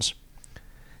instructions.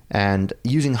 And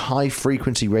using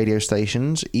high-frequency radio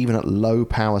stations, even at low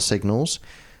power signals,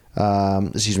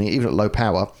 even at low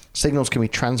power, signals can be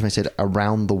transmitted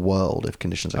around the world if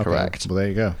conditions are correct. Well, there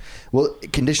you go. Well,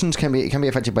 conditions can be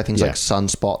affected by things like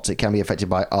sunspots. It can be affected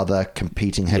by other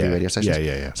competing heavy radio stations.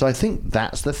 Yeah. So I think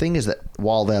that's the thing, is that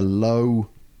while they're low...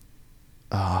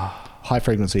 high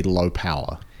frequency, low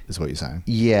power is what you're saying.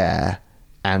 Yeah.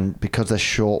 and because they're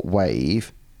short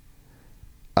wave,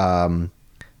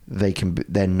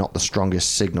 they're not the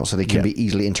strongest signal, so they can be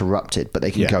easily interrupted, but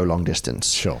they can go long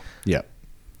distance. Sure. Yeah.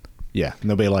 Yeah. And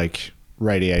there'll be like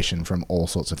radiation from all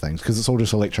sorts of things because it's all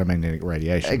just electromagnetic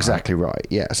radiation. Exactly right.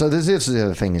 Yeah. So there's the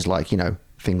other thing is like, you know,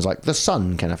 things like the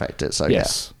sun can affect it. So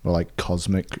yes. Or like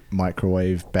cosmic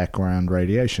microwave background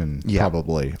radiation. Yeah.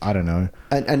 Probably. I don't know.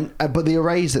 And but the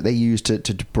arrays that they use to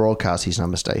broadcast these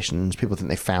number stations, people think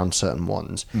they found certain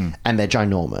ones, and they're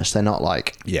ginormous. They're not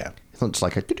like it's not just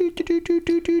like a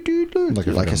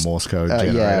like a Morse code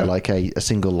generator. yeah, like a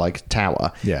single like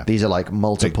tower. Yeah. These are like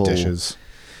multiple big dishes.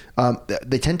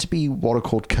 They tend to be what are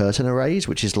called curtain arrays,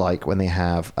 which is like when they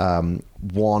have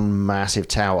one massive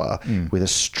tower with a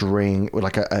string, with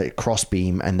like a cross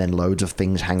beam, and then loads of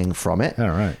things hanging from it. All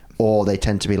right. Or they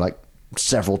tend to be like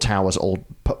several towers all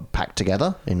packed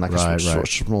together in like a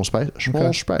small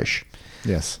space. Yes.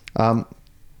 Yes.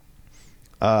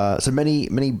 So many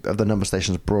of the number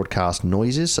stations broadcast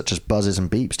noises such as buzzes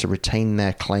and beeps to retain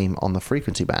their claim on the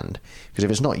frequency band. Because if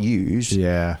it's not used,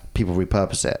 people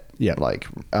repurpose it. Yeah. Like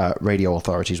radio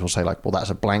authorities will say like, well, that's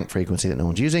a blank frequency that no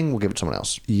one's using. We'll give it to someone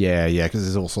else. Yeah, because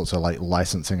there's all sorts of like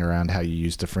licensing around how you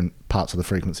use different parts of the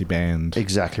frequency band.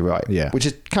 Exactly right. Yeah. Which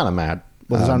is kind of mad.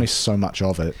 Well, there's only so much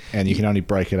of it, and you can only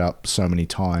break it up so many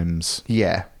times.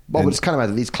 Yeah. Well, it's kind of mad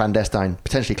that these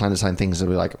potentially clandestine things will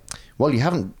be like, well, you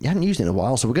haven't used it in a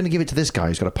while, so we're going to give it to this guy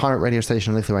who's got a pirate radio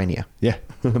station in Lithuania. Yeah.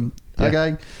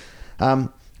 Okay.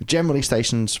 Generally,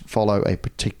 stations follow a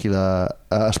particular,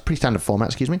 pretty standard format,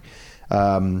 excuse me.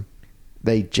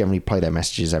 They generally play their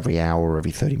messages every hour or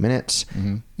every 30 minutes,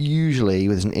 usually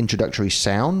with an introductory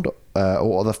sound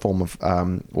or other form of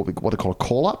what they call a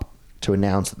call-up to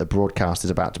announce that the broadcast is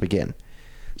about to begin.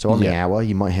 So on the hour,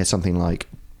 you might hear something like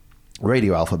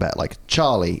radio alphabet, like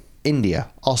Charlie, India,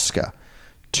 Oscar,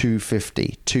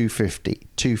 250, 250,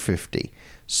 250,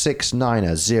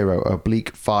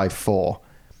 690/54,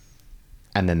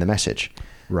 and then the message.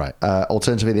 Right.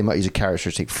 Alternatively, they might use a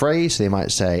characteristic phrase. So they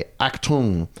might say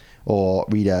Achtung, or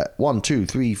read a 1, 2,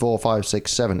 3, 4, 5,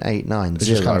 6, 7, 8, 9, It's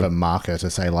 0. just kind of a marker to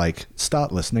say like,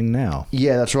 start listening now.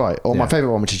 Yeah, that's right. Or my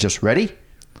favorite one, which is just ready,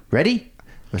 which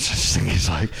I just think is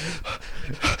like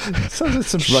Sounds like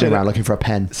some running around looking for a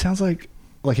pen. It sounds like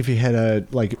if you had a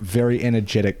like very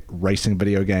energetic racing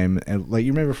video game, and like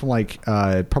you remember from like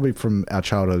probably from our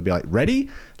childhood, it'd be like, ready,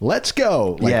 let's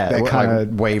go. Like, that kind like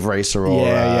of Wave Racer or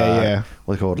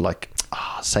what they called like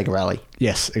Sega Rally.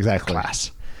 Yes, exactly.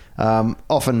 Class.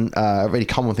 Often a really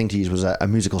common thing to use was a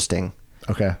musical sting.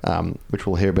 Okay. Which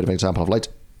we'll hear a bit of an example of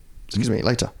later.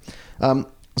 Later.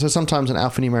 So sometimes an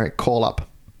alphanumeric call-up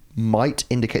might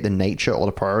indicate the nature or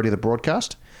the priority of the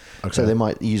broadcast. Okay. So they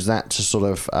might use that to sort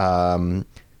of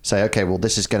say, okay, well,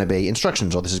 this is going to be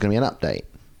instructions, or this is going to be an update,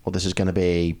 or this is going to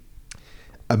be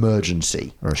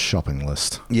emergency. Or a shopping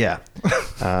list. Yeah.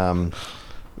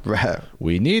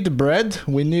 We need bread,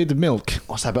 we need milk.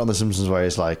 What's that bit on The Simpsons where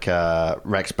it's like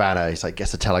Rex Banner, he's like,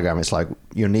 gets a telegram, it's like,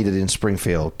 you're needed in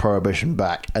Springfield, prohibition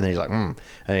back. And then he's like, and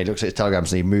he looks at his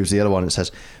telegrams and he moves the other one and it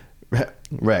says,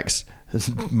 Rex,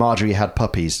 Marjorie had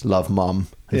puppies, love mum.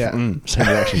 Yeah. Same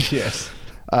reaction. Yes.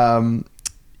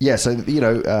 So,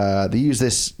 they use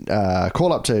this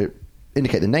call up to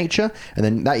indicate the nature, and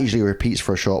then that usually repeats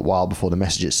for a short while before the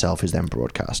message itself is then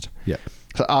broadcast. Yeah.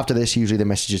 So after this, usually the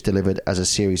message is delivered as a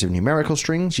series of numerical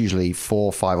strings, usually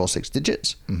 4, 5, or 6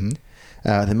 digits.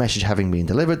 Mm-hmm. The message having been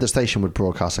delivered, the station would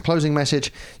broadcast a closing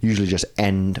message, usually just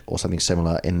end or something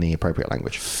similar in the appropriate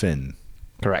language. Fin.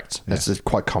 Correct. Yeah. That's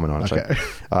quite common, honestly. Okay.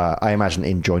 I imagine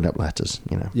in joined up letters,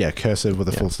 Yeah, cursive with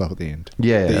a full stop at the end.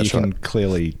 Yeah, that you can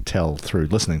clearly tell through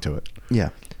listening to it. Yeah.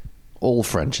 All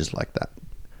French is like that.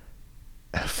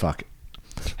 Fuck.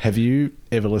 Have you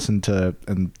ever listened to...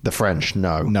 the French?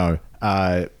 No. No.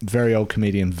 Very old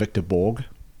comedian Victor Borg.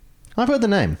 I've heard the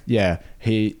name. Yeah.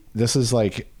 This is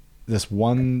like this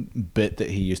one bit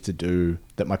that he used to do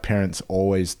that my parents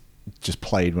always just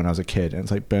played when I was a kid, and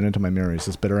it's like burned into my memories.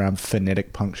 This bit around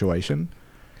phonetic punctuation.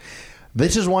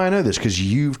 This is why I know this, because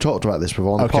you've talked about this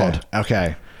before on the pod.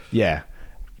 Okay. Yeah.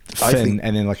 Fin,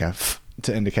 and then like a f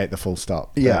to indicate the full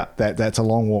stop. Yeah. That's a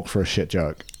long walk for a shit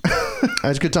joke.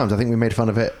 It's good times. I think we made fun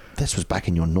of it. This was back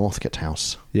in your Northcote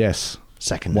house. Yes.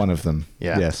 Second. One of them.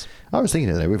 Yeah. Yes. I was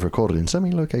thinking today, we've recorded in so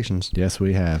many locations. Yes,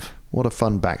 we have. What a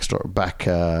fun backstory.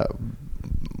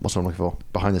 What's I'm looking for?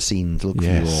 Behind the scenes. Look for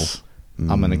you all.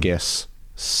 I'm going to guess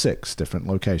 6 different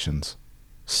locations.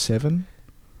 7?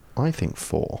 I think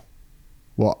 4.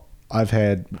 Well, I've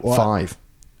had... 5.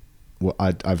 Well,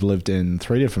 I've lived in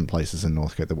 3 different places in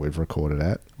Northcote that we've recorded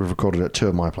at. We've recorded at 2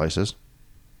 of my places.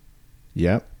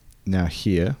 Yep. Now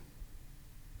here.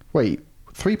 Wait,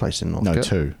 3 places in Northcote. No,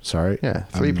 2. Sorry. Yeah,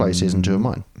 3 places and 2 of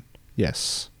mine.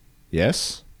 Yes.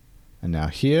 Yes. And now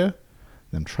here.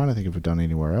 I'm trying to think if we've done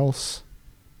anywhere else.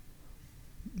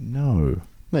 No.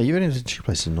 No, you only did 2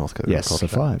 places in Northcote. Yes, so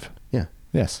 5. Yeah.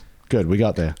 Yes. Good, we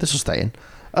got there. This will stay in.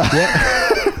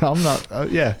 Yeah. I'm not...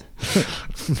 yeah.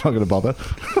 I'm not going to bother.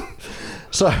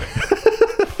 So...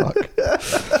 Fuck.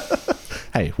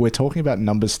 Hey, we're talking about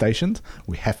number stations.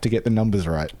 We have to get the numbers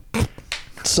right.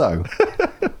 So,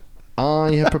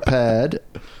 I have prepared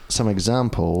some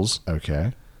examples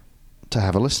Okay. to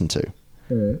have a listen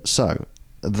to. So,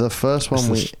 the first one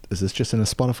Is this just in a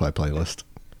Spotify playlist?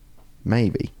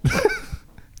 Maybe.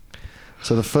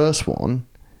 So, the first one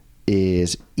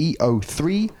is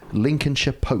EO3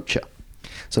 Lincolnshire Poacher.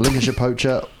 So, Lincolnshire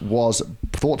Poacher was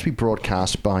thought to be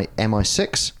broadcast by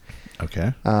MI6.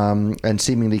 Okay. And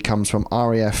seemingly comes from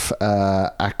RAF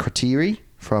Akrotiri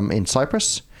in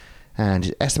Cyprus, and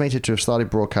is estimated to have started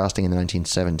broadcasting in the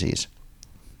 1970s.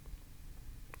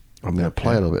 I'm going to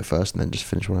play a little bit first and then just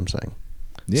finish what I'm saying.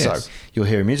 Yes. So, you'll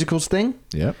hear a musical sting,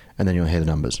 Yep. and then you'll hear the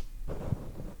numbers.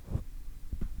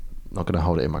 Not going to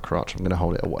hold it in my crotch. I'm going to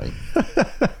hold it away.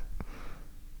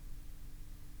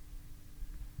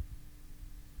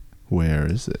 Where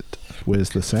is it?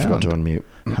 Where's the sound? Forgot to unmute.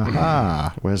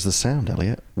 Ha-ha. Where's the sound,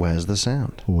 Elliot? Where's the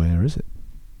sound? Where is it?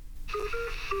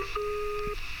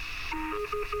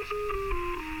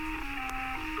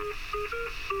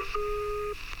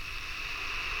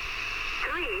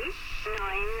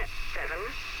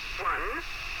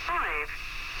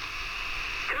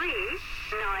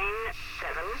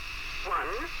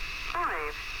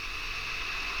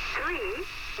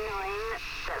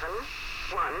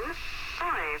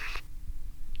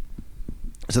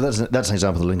 So that's an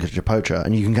example of the Lincolnshire Poacher,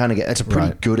 and you can kind of get... It's a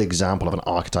pretty good example of an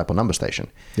archetypal number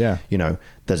station. Yeah. You know,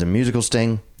 there's a musical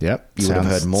sting. Yep. You would have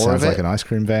heard more of Sounds it. like an ice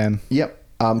cream van. Yep.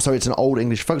 So it's an old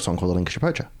English folk song called the Lincolnshire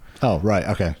Poacher. Oh, right.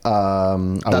 Okay.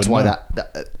 That's why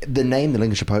the name the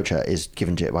Lincolnshire Poacher is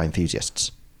given to it by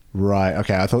enthusiasts. Right.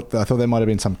 Okay. I thought there might have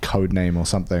been some code name or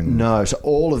something. No, so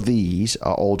all of these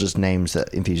are all just names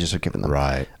that enthusiasts have given them.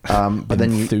 Right. But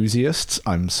then enthusiasts.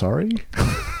 I'm sorry.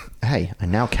 Hey, I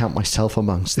now count myself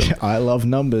amongst them. I love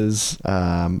numbers.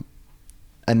 And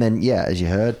then, yeah, as you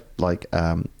heard, like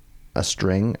a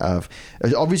string of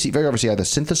very obviously either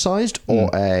synthesized or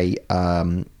a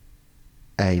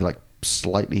like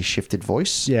slightly shifted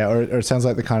voice. Yeah, or it sounds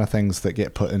like the kind of things that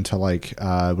get put into like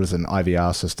what is it, an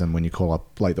IVR system when you call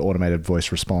up like the automated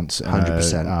voice response.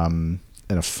 100%.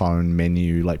 In a phone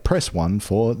menu, like press 1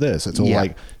 for this. It's all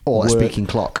like or a speaking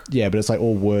clock. Yeah, but it's like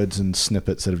all words and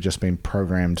snippets that have just been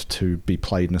programmed to be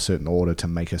played in a certain order to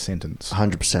make a sentence.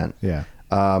 100%. Yeah.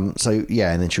 So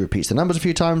yeah, and then she repeats the numbers a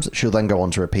few times. She'll then go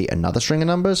on to repeat another string of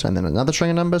numbers, and then another string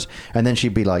of numbers, and then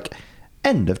she'd be like,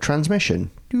 "End of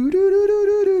transmission." Oh,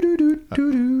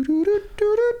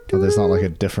 there's not like a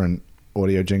different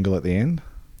audio jingle at the end?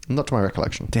 Not to my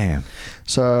recollection. Damn.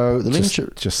 So the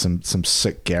Lincolnshire... Just some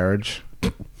sick garage.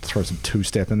 Throw some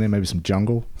two-step in there, maybe some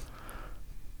jungle.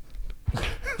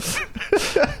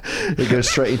 It goes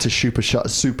straight into Super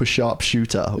Sharp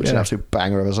Shooter, which is an absolute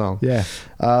banger of a song. Yeah.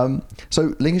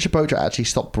 So Lincolnshire Poacher actually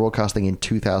stopped broadcasting in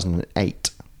 2008.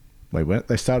 Wait, when?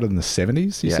 They started in the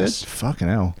 70s, you Yes. said? Fucking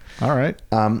hell. All right.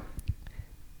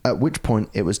 At which point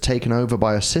it was taken over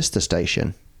by a sister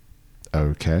station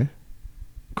Okay.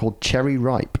 called Cherry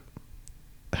Ripe.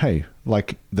 Hey,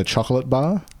 like the chocolate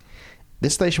bar?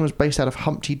 This station was based out of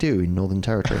Humpty Doo in Northern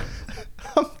Territory.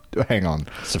 Hang on.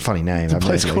 It's a funny name. It's a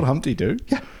place admittedly. called Humpty Doo?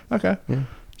 Yeah. Okay. Yeah.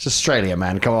 It's Australia,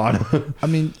 man. Come on. I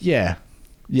mean, yeah.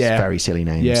 Yeah. It's very silly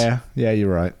names. Yeah. Yeah,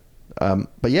 you're right.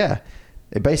 But yeah,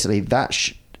 it basically that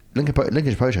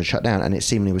Lincolnshire Poacher shut down, and it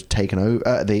seemingly was taken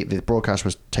over. The broadcast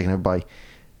was taken over by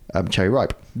Cherry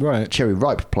Ripe. Right. Cherry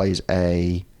Ripe plays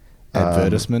a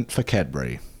Advertisement for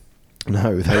Cadbury.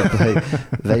 No,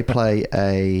 they play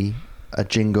a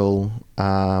jingle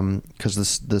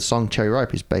because the song Cherry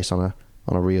Ripe is based on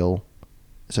a real.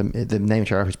 So the name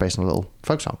Cherry Ripe is based on a little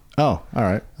folk song. Oh, all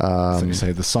right. So you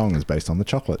say the song is based on the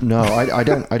chocolate. No, I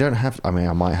don't have. I mean,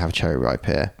 I might have Cherry Ripe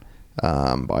here,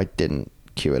 but I didn't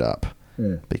queue it up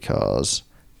because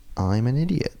I'm an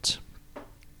idiot.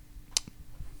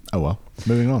 Oh well.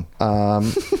 Moving on.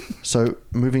 So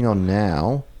moving on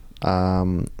now,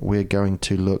 we're going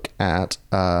to look at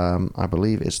I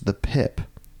believe it's the Pip.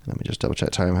 Let me just double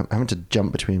check. Sorry, I'm having to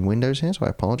jump between windows here, so I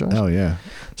apologize. Oh yeah.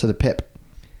 So the Pip.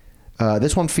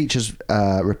 This one features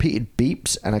repeated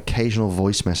beeps and occasional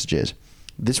voice messages.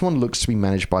 This one looks to be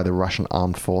managed by the Russian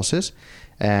Armed Forces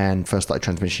and first started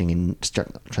transmitting in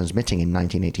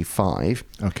 1985.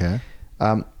 Okay.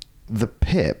 The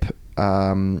Pip,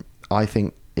 I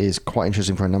think, is quite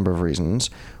interesting for a number of reasons.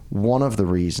 One of the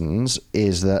reasons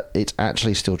is that it's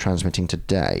actually still transmitting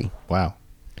today. Wow.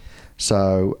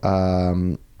 So,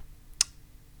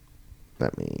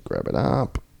 let me grab it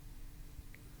up.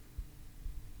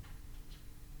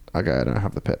 Okay, I don't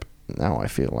have the pip. Now I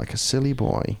feel like a silly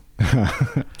boy.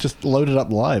 Just load it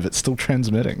up live. It's still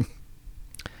transmitting.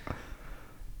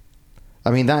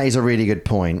 I mean, that is a really good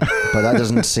point, but that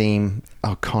doesn't seem...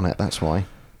 Oh, Connet, that's why.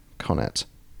 Connet.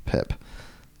 Pip.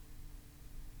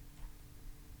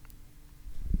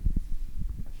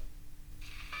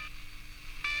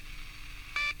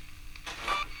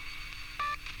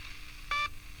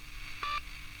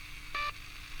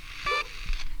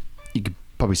 You could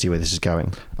probably see where this is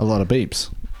going. A lot of beeps.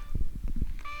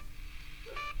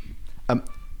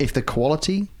 If the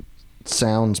quality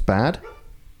sounds bad,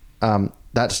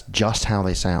 that's just how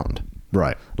they sound.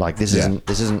 Right. Like this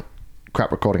isn't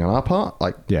crap recording on our part.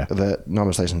 Like the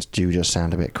normal stations do just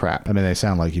sound a bit crap. I mean, they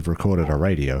sound like you've recorded a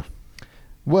radio.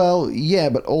 Well, yeah,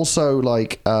 but also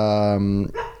like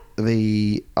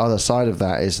the other side of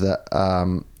that is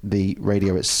that the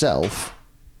radio itself.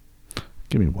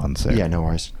 Give me 1 second. Yeah, no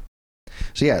worries.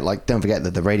 So yeah, like don't forget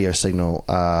that the radio signal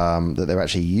that they're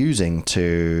actually using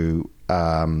to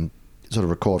sort of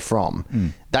record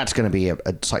from, that's going to be a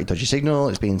slightly dodgy signal.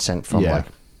 It's being sent from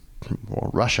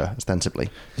Russia ostensibly.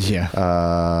 Yeah.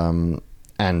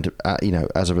 And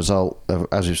as a result,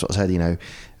 as we've sort of said,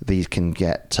 these can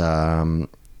get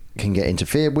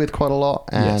interfered with quite a lot,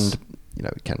 and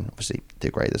it can obviously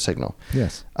degrade the signal.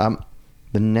 Yes.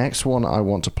 The next one I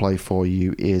want to play for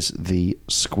you is the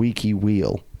Squeaky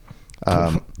Wheel.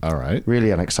 All right.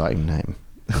 Really an exciting name.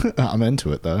 I'm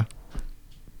into it though.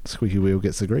 Squeaky wheel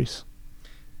gets the grease.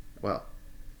 Well,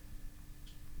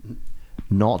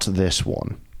 not this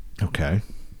one. Okay.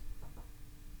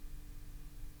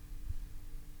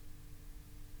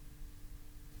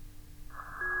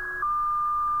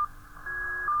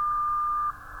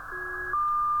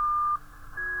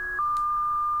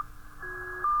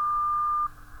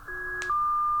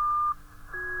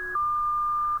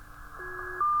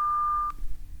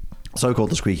 So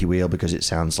called the Squeaky Wheel because it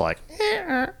sounds like...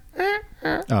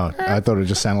 Oh, I thought it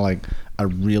just sounded like a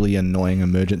really annoying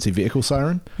emergency vehicle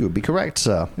siren. You would be correct,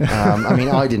 sir. I mean,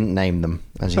 I didn't name them,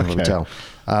 as you can probably tell.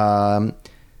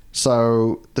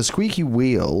 So the Squeaky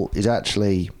Wheel is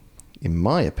actually, in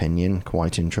my opinion,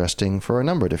 quite interesting for a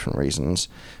number of different reasons.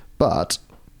 But,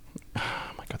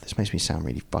 oh my God, this makes me sound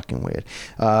really fucking weird.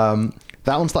 That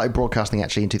one started broadcasting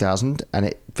actually in 2000, and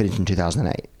it finished in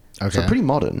 2008. Okay. So pretty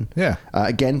modern. Yeah.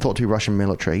 Again, thought to be Russian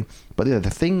military. But the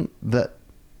thing that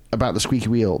about the Squeaky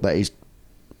Wheel that is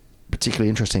particularly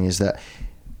interesting is that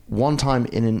one time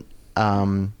in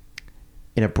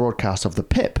a broadcast of the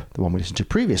Pip, the one we listened to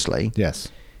previously,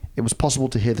 yes, it was possible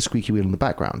to hear the Squeaky Wheel in the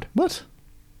background. What?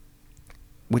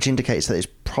 Which indicates that it's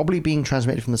probably being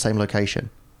transmitted from the same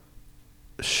location.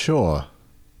 Sure.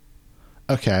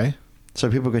 Okay.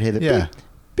 So people could hear the beep,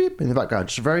 beep in the background,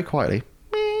 just very quietly.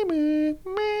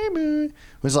 It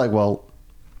was like, well,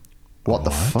 what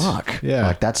the fuck? Yeah.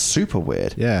 Like, that's super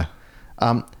weird. Yeah.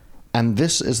 And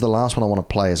this is the last one I want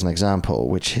to play as an example,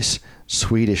 which is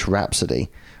Swedish Rhapsody,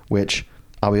 which,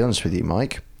 I'll be honest with you,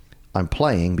 Mike, I'm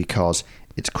playing because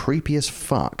it's creepy as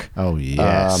fuck. Oh,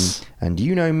 yes. And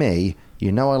you know me,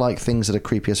 you know I like things that are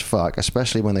creepy as fuck,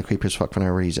 especially when they're creepy as fuck for no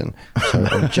reason. So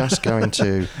I'm just going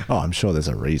to... Oh, I'm sure there's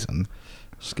a reason.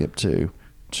 Skip to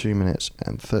 2 minutes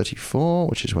and 34,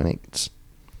 which is when it's...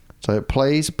 So it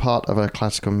plays part of a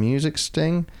classical music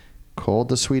sting called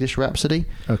the Swedish Rhapsody.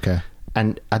 Okay.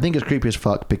 And I think it's creepy as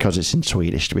fuck because it's in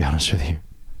Swedish, to be honest with you.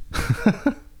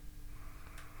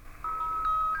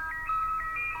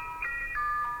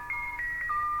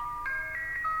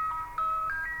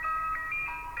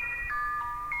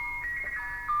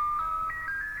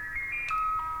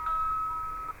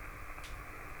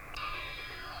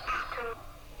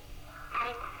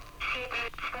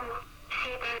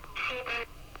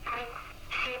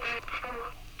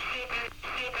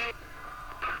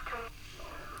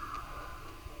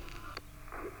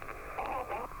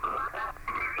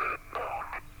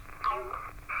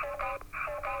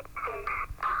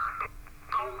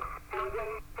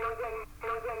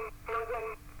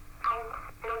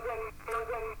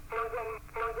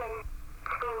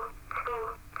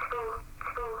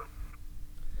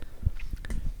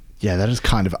 Yeah, that is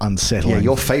kind of unsettling. Yeah,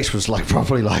 your face was like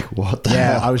probably like, what the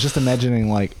hell? I was just imagining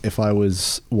like if I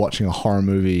was watching a horror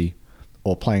movie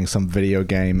or playing some video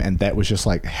game and that was just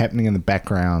like happening in the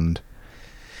background,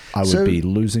 I would be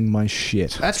losing my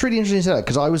shit. That's really interesting to say that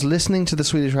because I was listening to the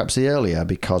Swedish Rhapsody earlier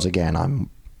because again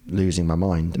I'm losing my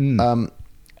mind. And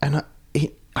I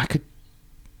could.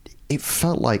 it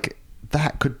felt like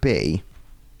that could be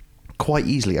quite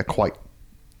easily a quite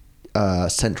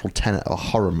central tenet of a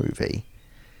horror movie.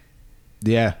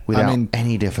 Yeah. Without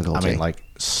any difficulty. I mean, like,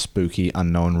 spooky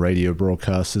unknown radio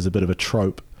broadcast is a bit of a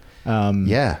trope.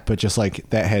 Yeah. But just like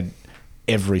that had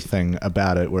everything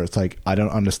about it where it's like, I don't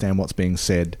understand what's being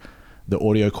said. The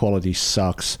audio quality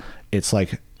sucks. It's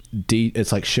like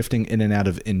it's like shifting in and out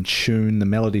of in tune. The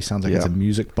melody sounds like it's a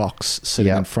music box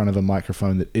sitting in front of a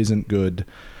microphone that isn't good.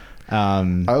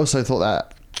 I also thought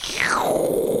that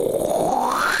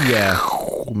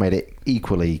made it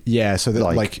equally so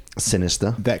that like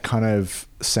sinister. That kind of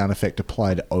sound effect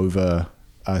applied over,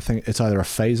 I think it's either a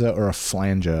phaser or a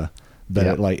flanger, but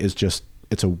it like is just,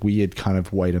 it's a weird kind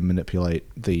of way to manipulate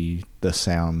the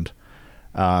sound.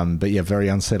 But yeah, very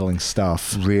unsettling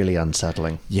stuff. Really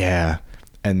unsettling. Yeah.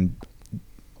 And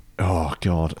oh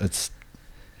god, it's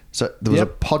so there was a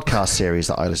podcast series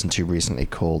that I listened to recently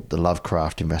called The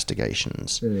Lovecraft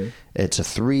Investigations. Mm-hmm. It's a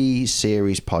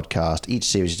 3-series podcast. Each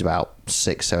series is about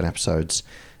 6-7 episodes,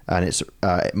 and it's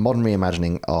modern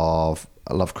reimagining of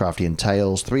Lovecraftian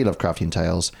tales, 3 Lovecraftian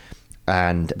tales,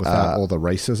 and without all the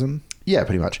racism. Yeah,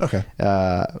 pretty much. Okay.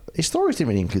 His stories didn't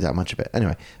really include that much of it.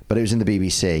 Anyway, but it was in the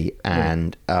BBC,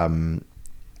 and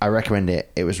I recommend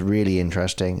it. It was really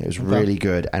interesting. It was really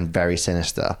good and very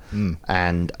sinister.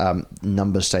 And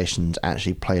number stations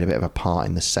actually played a bit of a part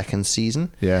in the 2nd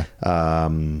season. Yeah.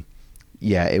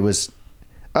 It was...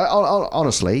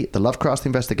 honestly, the Lovecraft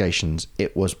Investigations,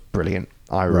 it was brilliant.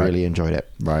 I really enjoyed it.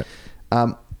 Right.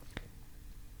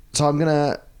 So I'm going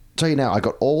to tell you now, I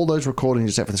got all those recordings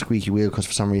except for the squeaky wheel because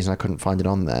for some reason I couldn't find it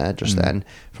on there just then,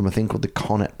 from a thing called the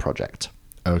Connet Project.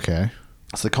 Okay.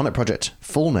 So the Connet Project,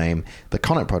 full name, the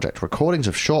Connet Project, Recordings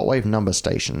of Shortwave Number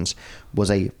Stations, was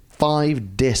a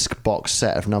 5-disc box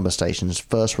set of number stations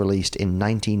first released in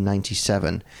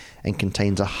 1997 and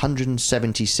contains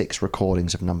 176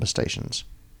 recordings of number stations.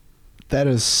 That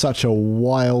is such a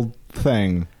wild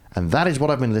thing. And that is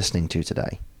what I've been listening to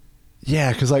today.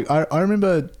 Yeah, because like I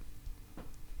remember,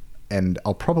 and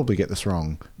I'll probably get this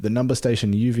wrong, the number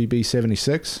station UVB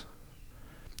 76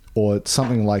 or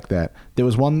something like that. There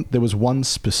was one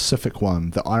specific one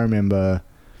that I remember,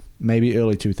 maybe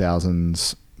early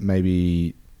 2000s,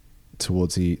 maybe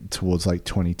towards like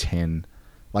 2010,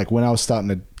 like when I was starting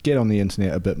to get on the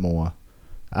internet a bit more.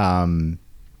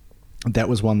 That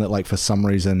was one that like for some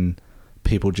reason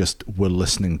people just were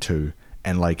listening to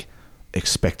and like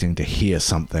expecting to hear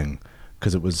something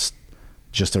because it was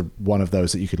just one of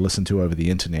those that you could listen to over the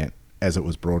internet as it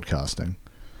was broadcasting.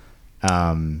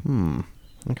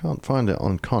 I can't find it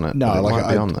on Connet. No, it like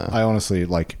might be on there. I honestly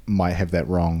like might have that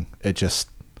wrong. It just...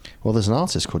 Well, there's an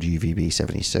artist called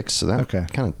UVB76, so that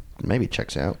kind of maybe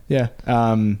checks out. Yeah.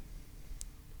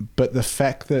 But the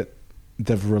fact that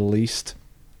they've released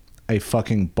a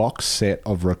fucking box set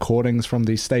of recordings from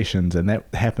these stations and that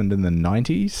happened in the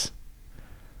 90s,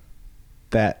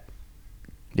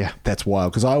 that's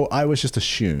wild. Because I was just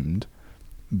assumed,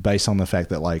 based on the fact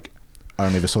that like I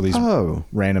only ever saw these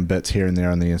random bits here and there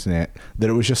on the internet, that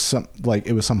it was just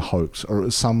some hoax or it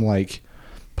was some like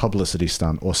publicity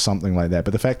stunt or something like that.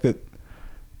 But the fact that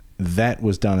that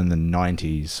was done in the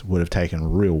 90s would have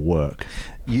taken real work.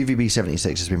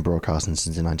 UVB76 has been broadcasting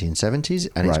since the 1970s,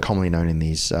 and it's commonly known in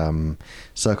these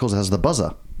circles as the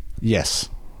buzzer. Yes.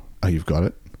 Oh, you've got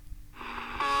it.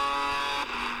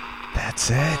 That's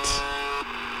it.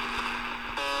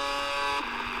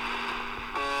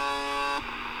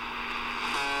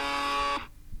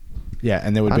 Yeah,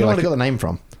 and there would be I like... where I got the name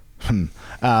from.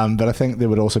 But I think there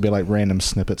would also be like random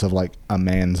snippets of like a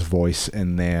man's voice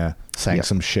in there saying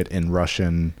some shit in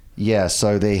Russian. Yeah,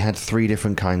 so they had 3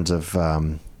 different kinds of...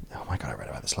 oh my God, I read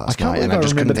about this last night, and I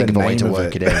just couldn't think of a way to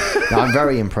work it in. No, I'm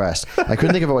very impressed. I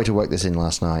couldn't think of a way to work this in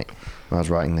last night when I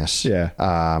was writing this. Yeah.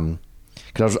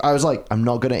 Because I was like, I'm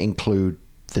not going to include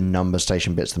the number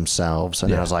station bits themselves.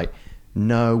 And then I was like,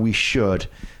 no, we should.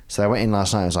 So I went in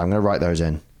last night and I was like, I'm going to write those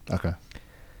in. Okay.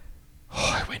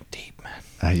 Oh, I went deep,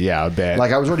 man. Yeah, I bet.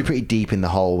 Like, I was already pretty deep in the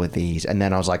hole with these. And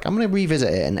then I was like, I'm going to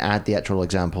revisit it and add the actual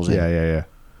examples in. Yeah.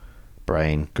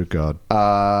 Brain. Good God.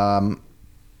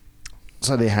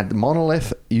 So they had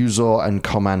Monolith, Usor, and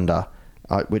Commander,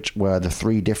 which were the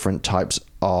 3 different types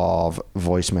of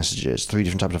voice messages, 3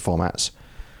 different types of formats.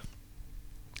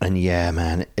 And yeah,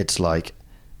 man, it's like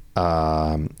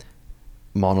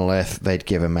Monolith, they'd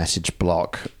give a message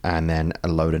block and then a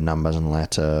load of numbers and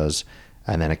letters.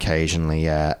 And then occasionally,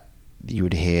 you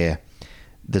would hear...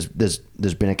 There's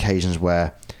been occasions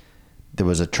where there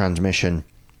was a transmission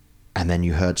and then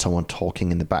you heard someone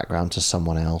talking in the background to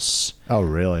someone else. Oh,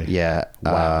 really? Yeah.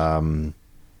 Wow.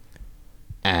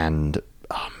 And,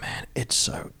 oh, man, it's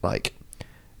so, like...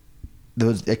 there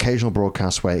was occasional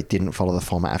broadcasts where it didn't follow the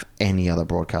format of any other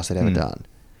broadcast they'd ever done.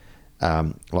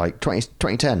 Like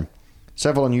 2010,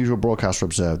 several unusual broadcasts were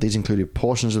observed. These included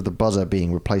portions of the buzzer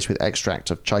being replaced with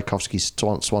extracts of Tchaikovsky's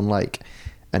Swan Lake,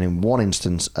 and in one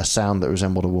instance, a sound that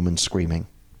resembled a woman screaming.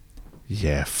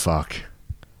 Yeah, fuck.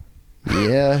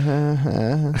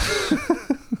 Yeah.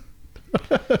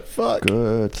 Fuck.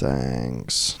 Good,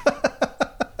 thanks.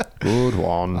 Good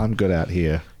one. I'm good out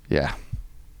here. Yeah.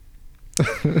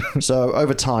 So,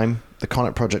 over time, the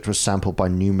Comet project was sampled by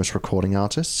numerous recording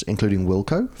artists, including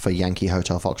Wilco for Yankee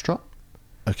Hotel Foxtrot.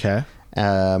 Okay.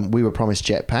 We were promised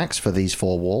jetpacks for These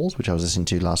Four Walls, which I was listening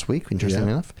to last week,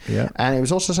 interestingly enough. Yeah. And it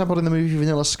was also sampled in the movie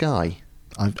Vanilla Sky.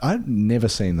 I've never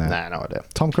seen that. Nah, no idea.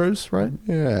 Tom Cruise, right?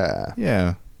 Yeah.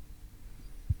 Yeah.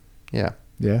 Yeah.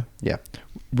 Yeah. Yeah.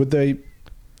 Would they...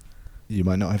 You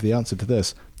might not have the answer to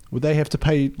this. Would they have to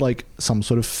pay, like, some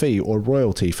sort of fee or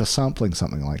royalty for sampling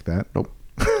something like that? Nope.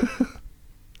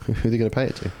 Who are they going to pay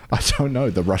it to? I don't know.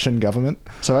 The Russian government?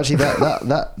 So actually,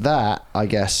 that I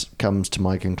guess comes to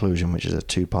my conclusion, which is a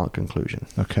two-part conclusion.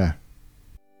 Okay.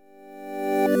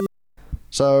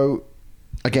 So,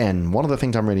 again, one of the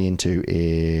things I'm really into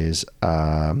is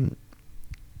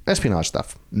espionage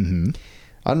stuff. Mm-hmm.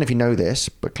 I don't know if you know this,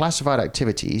 but classified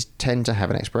activities tend to have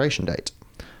an expiration date.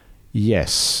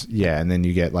 Yes. Yeah, and then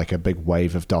you get, like, a big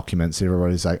wave of documents.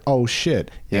 Everybody's like, oh,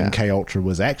 shit, Yeah. MK Ultra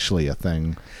was actually a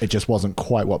thing. It just wasn't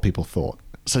quite what people thought.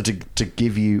 So to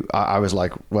give you, I was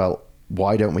like, well,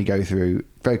 why don't we go through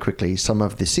very quickly some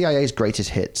of the CIA's greatest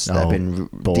hits that have been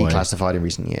declassified in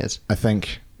recent years? I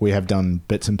think we have done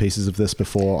bits and pieces of this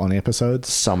before on episodes.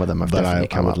 Some of them have but definitely I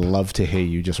come would up. love to hear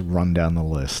you just run down the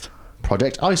list.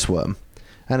 Project Iceworm,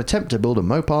 an attempt to build a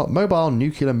mobile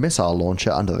nuclear missile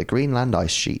launcher under the Greenland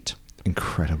ice sheet.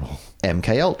 Incredible.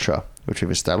 MK Ultra, which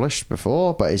we've established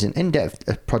before, but is an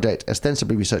in-depth project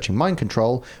ostensibly researching mind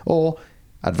control or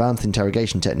advanced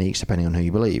interrogation techniques, depending on who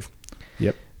you believe.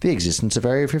 Yep. The existence of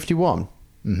Area 51.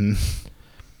 Mm-hmm.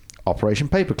 Operation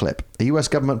Paperclip, a US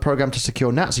government program to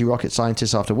secure Nazi rocket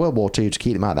scientists after World War II to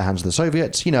keep them out of the hands of the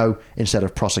Soviets, instead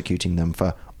of prosecuting them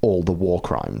for all the war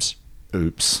crimes.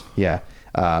 Oops. Yeah.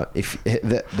 If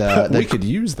the We could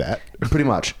use that. pretty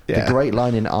much. Yeah. The great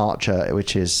line in Archer,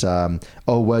 which is,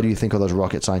 where do you think all those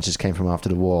rocket scientists came from after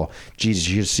the war? Jesus,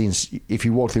 you should have seen, if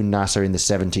you walked through NASA in the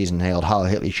 70s and hailed Heil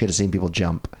Hitler, you should have seen people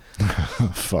jump.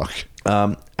 Fuck.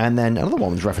 And then another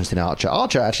one was referenced in Archer.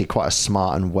 Archer, actually quite a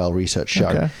smart and well-researched show.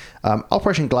 Okay.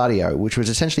 Operation Gladio, which was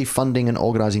essentially funding and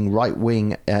organizing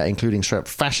right-wing, including straight-up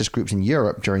fascist groups in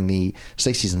Europe during the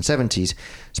 60s and 70s,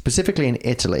 specifically in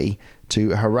Italy,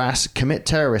 to harass, commit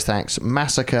terrorist acts,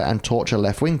 massacre, and torture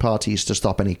left-wing parties to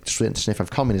stop any sniff of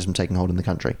communism taking hold in the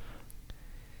country.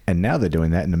 And now they're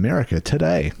doing that in America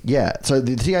today. Yeah, so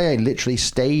the CIA literally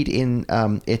stayed in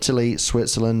Italy,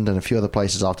 Switzerland, and a few other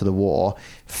places after the war,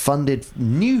 funded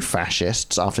new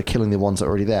fascists after killing the ones that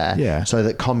were already there, Yeah. so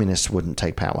that communists wouldn't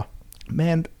take power.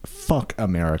 Man, fuck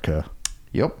America.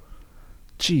 Yep.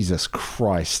 Jesus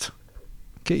Christ.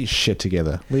 Get your shit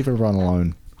together. Leave everyone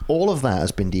alone. All of that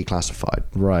has been declassified.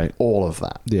 Right. All of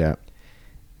that. Yeah.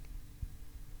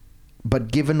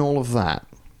 But given all of that,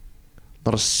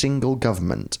 not a single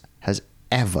government has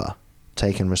ever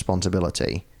taken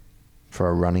responsibility for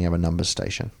a running of a numbers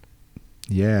station.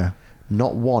 Yeah.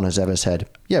 Not one has ever said,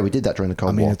 yeah, we did that during the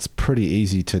Cold I mean, War. it's pretty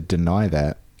easy to deny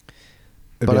that.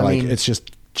 It'd But be I like, mean- it's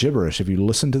just gibberish. If you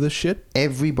listen to this shit,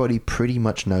 Everybody pretty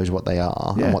much knows what they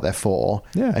are Yeah. and what they're for.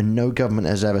 Yeah. And no government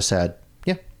has ever said,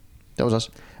 yeah, that was us.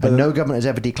 But And no government has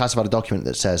ever declassified a document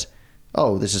that says,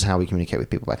 oh, this is how we communicate with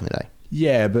people back in the day.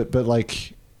 yeah, but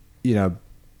like, I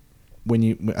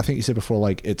think you said before,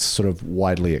 like, it's sort of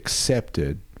widely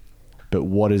accepted, but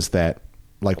what is that?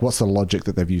 Like, what's the logic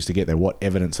that they've used to get there? What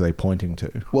evidence are they pointing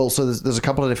to? Well, so there's a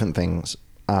couple of different things.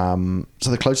 So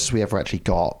the closest we ever actually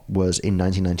got was in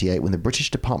 1998 when the British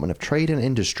Department of Trade and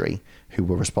Industry, who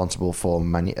were responsible for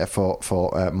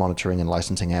monitoring and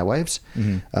licensing airwaves,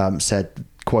 said,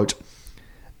 quote,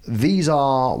 "These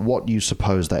are what you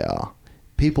suppose they are.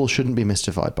 People shouldn't be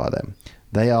mystified by them.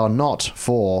 They are not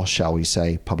for, shall we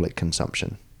say, public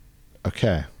consumption."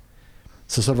 Okay.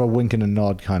 So sort of a wink and a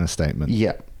nod kind of statement.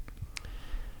 Yeah.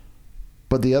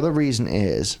 But the other reason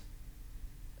is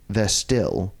they're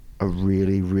still a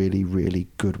really, really, really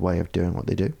good way of doing what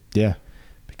they do. Yeah.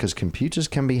 Because computers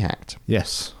can be hacked.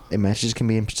 Yes. Messages can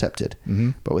be intercepted.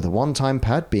 Mm-hmm. But with a one-time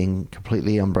pad being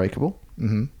completely unbreakable,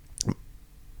 Mm-hmm.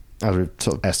 as we've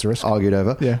sort of Asterisk. argued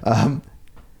over, Yeah.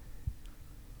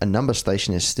 a number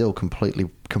station is still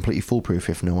completely foolproof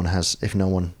if no one has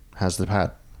the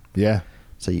pad. Yeah.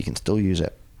 So you can still use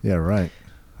it. Yeah, right.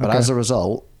 But Okay. as a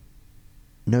result,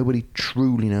 nobody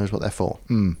truly knows what they're for.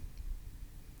 Mm.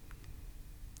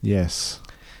 Yes.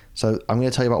 So I'm going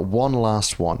to tell you about one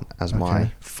last one as my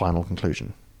Okay. final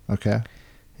conclusion. Okay.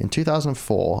 In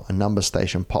 2004, a number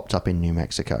station popped up in New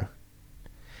Mexico.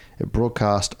 It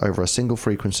broadcast over a single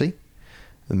frequency,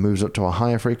 then moves up to a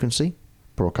higher frequency,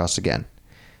 broadcasts again.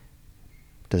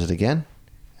 Does it again,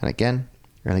 and again,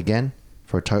 and again,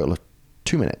 for a total of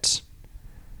 2 minutes.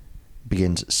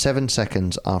 Begins 7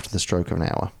 seconds after the stroke of an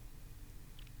hour.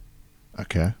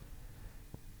 Okay.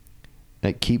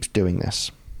 And it keeps doing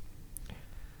this.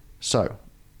 So,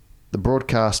 the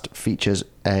broadcast features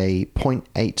a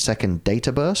 0.8 second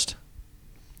data burst,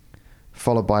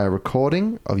 followed by a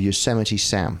recording of Yosemite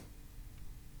Sam.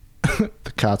 The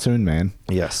cartoon man.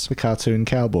 Yes. The cartoon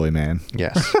cowboy man.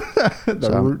 Yes. The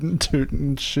So, rootin'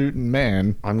 tootin' shooting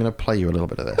man. I'm going to play you a little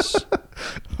bit of this.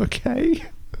 Okay.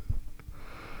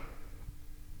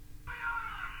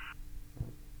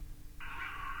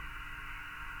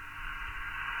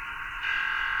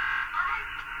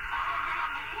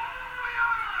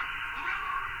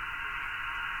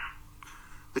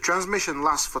 The transmission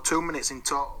lasts for 2 minutes in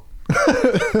total.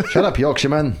 Shut up,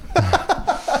 Yorkshireman.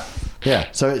 Yeah,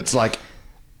 so it's like,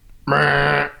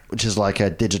 which is like a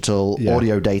digital Yeah.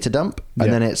 audio data dump, and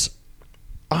Yeah. then it's,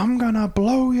 I'm gonna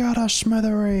blow you to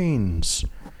smithereens.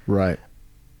 Right.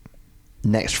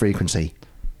 Next frequency,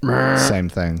 Same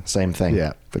thing. same thing.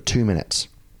 Yeah. For 2 minutes.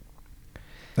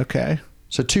 Okay.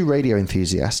 So 2 radio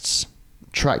enthusiasts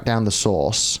tracked down the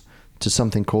source to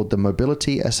something called the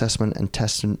Mobility Assessment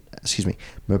Test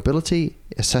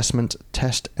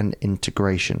and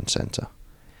Integration Center.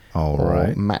 All or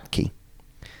right. MATKI,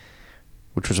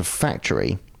 which was a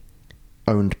factory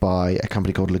owned by a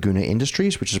company called Laguna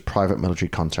Industries, which is a private military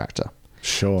contractor.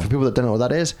 Sure. For people that don't know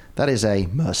what that is a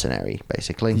mercenary,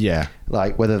 basically. Yeah.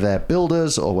 Like, whether they're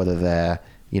builders or whether they're,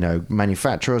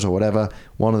 manufacturers or whatever,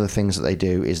 one of the things that they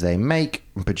do is they make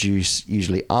and produce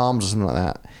usually arms or something like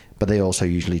that, but they also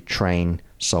usually train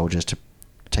soldiers to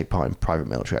take part in private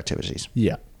military activities.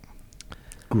 Yeah.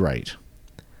 Great.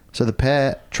 So the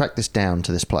pair tracked this down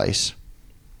to this place.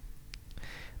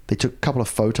 They took a couple of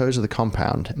photos of the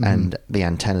compound and the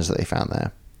antennas that they found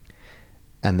there.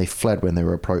 And they fled when they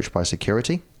were approached by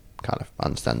security, kind of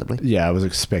understandably. Yeah, I was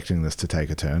expecting this to take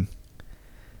a turn.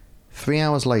 3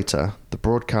 hours later, the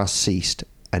broadcast ceased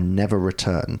and never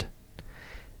returned.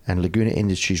 And Laguna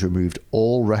Industries removed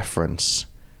all reference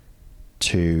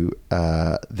to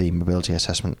the mobility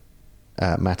assessment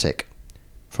MATIC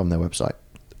from their website.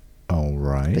 All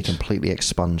right. They completely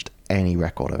expunged any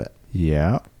record of it,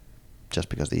 Yeah. just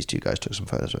because these 2 guys took some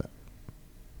photos of it.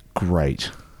 Great.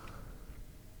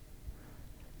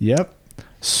 Yep.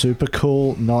 Super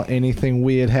cool. Not anything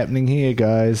weird happening here,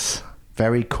 guys.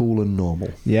 Very cool and normal.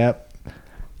 Yep.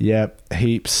 Yep.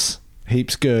 Heaps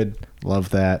good. Love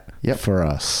that. Yep. For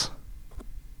us.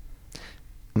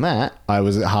 And that, I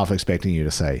was half expecting you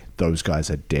to say those guys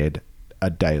are dead a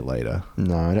day later.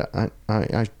 no,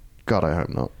 God, I hope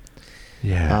not.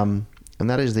 Yeah. And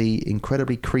that is the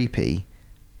incredibly creepy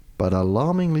but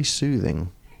alarmingly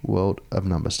soothing world of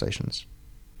number stations.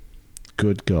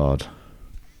 Good God.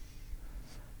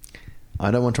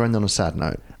 I don't want to end on a sad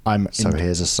note, so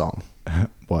here's a song.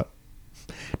 What?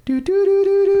 Damn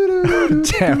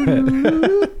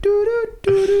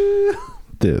it.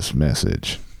 This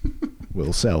message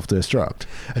will self-destruct.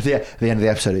 At the end of the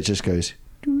episode, it just goes.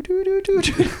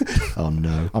 Oh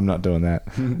no! I'm not doing that.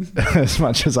 As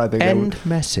much as I think End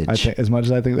message. as much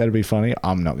as I think that'd be funny,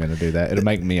 I'm not going to do that. It'll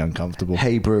make me uncomfortable.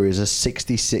 Hey Brew is a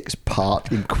 66-part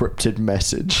encrypted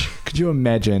message. Could you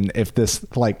imagine if this,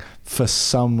 like, for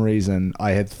some reason,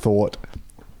 I had thought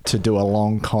to do a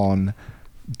long con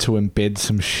to embed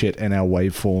some shit in our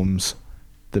waveforms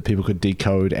that people could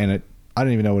decode, and I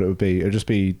don't even know what it would be. It would just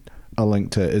be a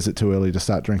link to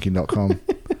isittoearlytostartdrinking.com.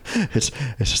 It's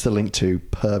just a link to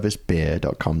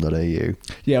purvisbeer.com.au.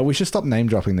 Yeah, we should stop name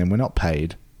dropping them. We're not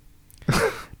paid.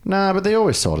 Nah, but they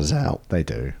always sort us out. They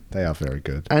do. They are very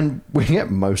good. And we get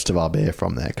most of our beer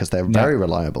from there because they're very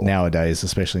reliable. Nowadays,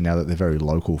 especially now that they're very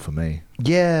local for me.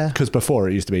 Yeah. Because before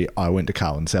it used to be, I went to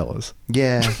Carlin Cellars.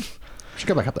 Yeah. Should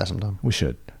go back up there sometime. We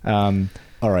should.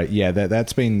 All right, yeah,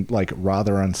 that's been like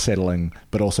rather unsettling,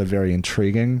 but also very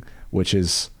intriguing, which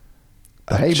is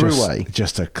The Hey Brew way.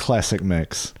 Just a classic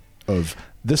mix of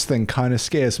this thing kind of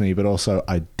scares me, but also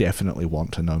I definitely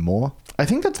want to know more. I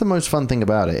think that's the most fun thing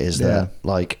about it is that,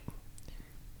 like,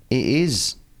 it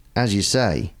is, as you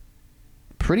say,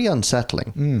 pretty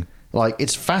unsettling. Like,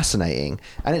 it's fascinating,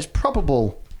 and it's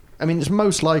probable. I mean, it's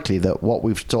most likely that what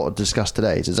we've sort of discussed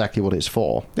today is exactly what it's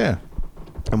for. Yeah.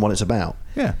 And what it's about.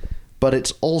 Yeah. But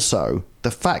it's also the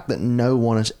fact that no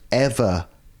one has ever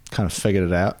kind of figured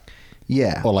it out.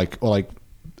 Yeah. Or like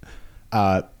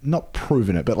not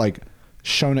proven it, but like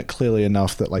shown it clearly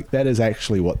enough that like that is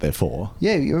actually what they're for.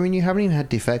 Yeah, I mean, you haven't even had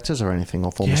defectors or anything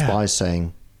or former spies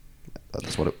saying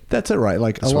that's what it. That's it, right?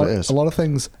 Like That's what it is. a lot of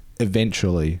things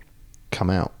eventually come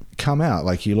out.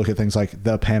 Like you look at things like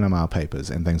the Panama Papers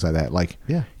and things like that. Like,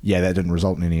 Yeah. that didn't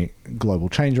result in any global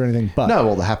change or anything. But No,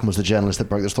 what happened was the journalist that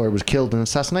broke the story was killed in an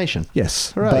assassination.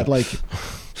 yes, Hooray. but like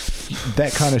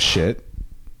that kind of shit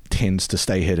tends to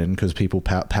stay hidden because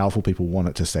powerful people want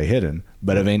it to stay hidden.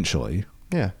 But eventually,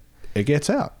 Yeah. it gets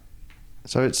out.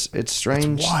 So it's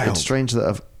strange. It's wild. It's strange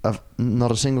that of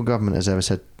not a single government has ever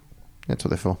said that's what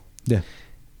they're for Yeah,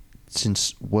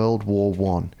 since World War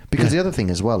One. Because the other thing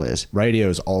as well is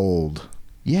radio's old.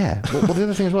 yeah. Well, the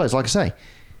other thing as well is like I say,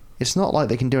 it's not like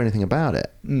they can do anything about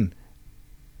it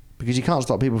because you can't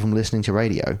stop people from listening to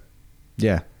radio,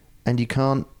 Yeah, and you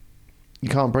can't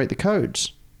break the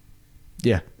codes.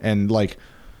 yeah, and like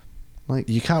Like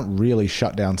you can't really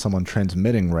shut down someone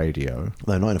transmitting radio.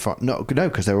 they're not in a no,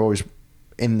 because they're always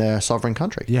in their sovereign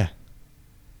country. Yeah.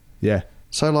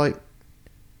 So like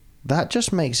that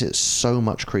just makes it so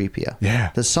much creepier. Yeah.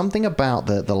 There's something about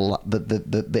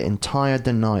the entire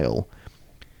denial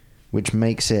which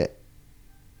makes it,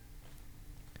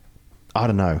 I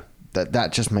don't know,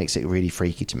 that just makes it really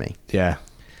freaky to me. Yeah.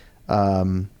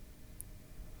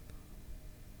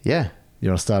 Yeah, You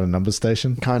want to start a number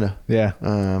station? kind of. Yeah.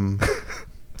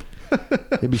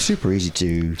 It'd be super easy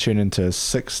to. Tune into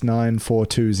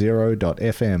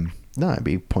 69420.fm. No, it'd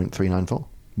be 0.394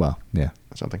 Well, yeah.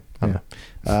 or something. I don't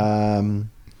know.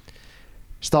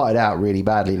 Started out really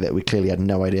badly that we clearly had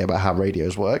no idea about how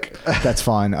radios work. That's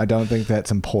fine. I don't think that's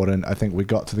important. I think we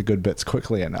got to the good bits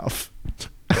quickly enough.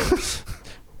 The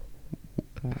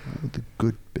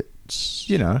good bits.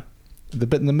 You know, the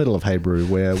bit in the middle of Hey Brew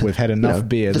where we've had enough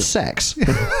beer. The sex.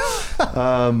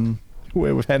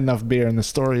 Where we've had enough beer and the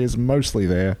story is mostly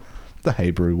there. The Hey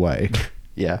Brew way.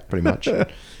 Yeah, pretty much.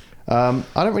 I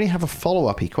don't really have a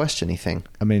follow-up-y question-y thing.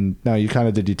 I mean, no, you kind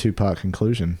of did your two-part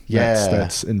conclusion. Yeah.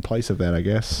 That's in place of that, I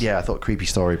guess. Yeah, I thought creepy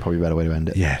story probably a better way to end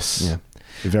it. Yes. Yeah.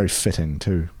 Very fitting,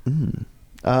 too.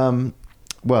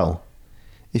 Well,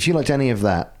 if you liked any of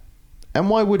that, and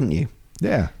why wouldn't you?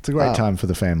 Yeah. It's a great time for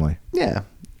the family. Yeah.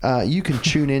 You can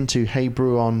tune in to Hey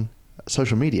Brew on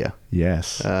social media.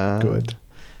 Yes. Good.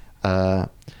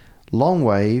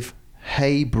 Longwave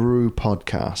Hey Brew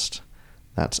Podcast.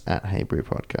 That's at Hey Brew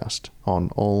Podcast on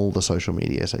all the social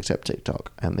medias except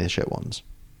TikTok and the shit ones.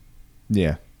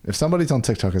 Yeah. If somebody's on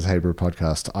TikTok as Hey Brew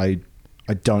Podcast, I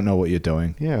don't know what you're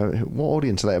doing. Yeah, what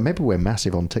audience are they? Maybe we're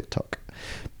massive on TikTok.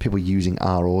 People using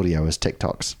our audio as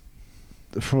TikToks.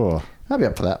 Oh. I'd be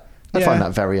up for that. I Yeah. find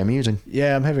that very amusing.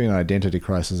 Yeah, I'm having an identity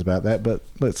crisis about that, but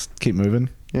let's keep moving.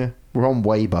 Yeah. We're on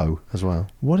Weibo as well.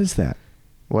 What is that?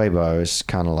 Weibo is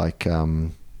kind of like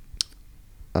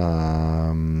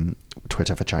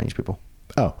Twitter for Chinese people.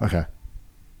 Oh, okay.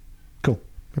 Cool.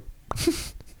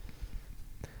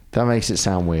 That makes it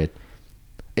sound weird.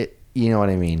 You know what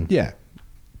I mean? Yeah.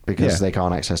 Because Yeah. they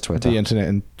can't access Twitter. The internet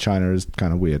in China is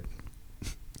kind of weird.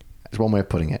 It's one way of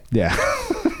putting it. Yeah.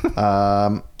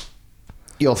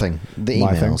 Your thing, the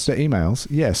My thing. emails. The emails.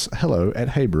 Yes.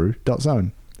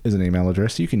 hello@heybrew.zone is an email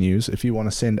address you can use if you want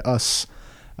to send us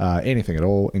anything at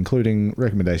all, including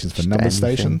recommendations for Just number anything.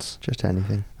 stations, Just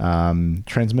anything.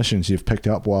 transmissions you've picked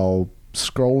up while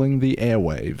scrolling the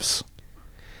airwaves.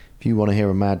 If you want to hear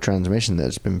a mad transmission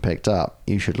that's been picked up,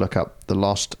 you should look up The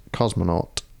Lost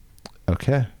Cosmonaut.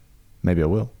 Okay. Maybe I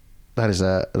will. That is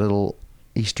a little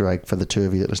Easter egg for the two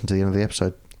of you that listen to the end of the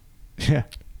episode. Yeah.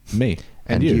 Me.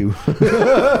 And you.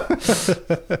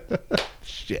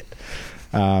 Shit.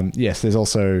 Yes, there's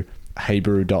also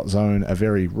heybrew.zone, a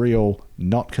very real,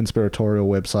 not conspiratorial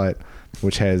website,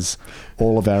 which has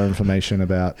all of our information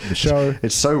about the show.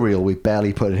 It's so real, we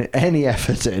barely put any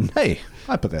effort in. Hey,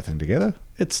 I put that thing together.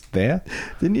 It's there.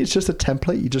 Didn't you? It's just a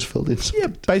template you just filled in. Yeah,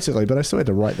 basically, but I still had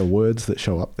to write the words that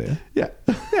show up there. Yeah.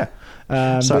 Yeah.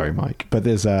 Sorry, but, Mike. But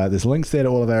there's links there to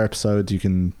all of our episodes. You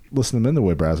can listen to them in the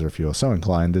web browser if you're so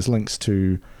inclined. There's links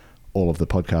to all of the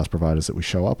podcast providers that we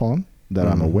show up on that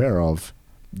I'm aware of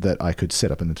that I could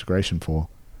set up an integration for.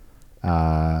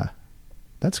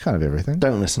 That's kind of everything.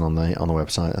 Don't listen on the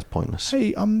website. That's pointless.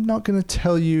 Hey, I'm not going to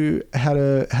tell you how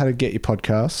to get your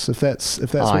podcasts. If that's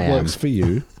what works for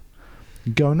you,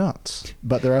 go nuts.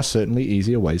 But there are certainly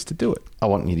easier ways to do it. I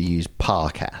want you to use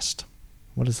Parcast.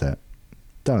 What is that?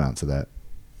 Don't answer that.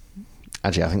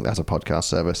 Actually, I think that's a podcast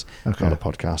service, Okay. not a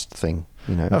podcast thing.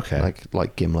 You know, Okay.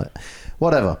 like Gimlet,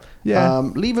 whatever. Yeah.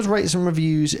 Leave us rates and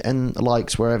reviews and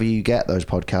likes wherever you get those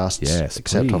podcasts. Yes,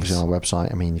 except please. obviously on our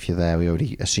website. I mean, if you're there, we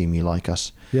already assume you like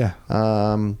us. Yeah.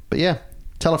 But yeah,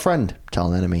 tell a friend,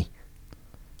 tell an enemy.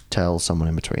 tell someone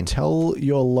in between. Tell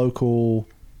your local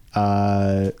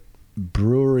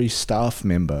brewery staff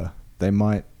member. They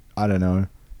might, I don't know,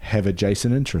 have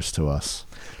adjacent interests to us.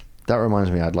 That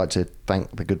reminds me, I'd like to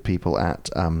thank the good people at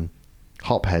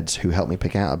Hopheads who helped me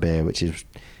pick out a beer, which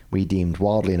we deemed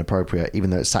wildly inappropriate, even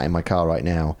though it's sat in my car right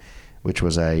now, which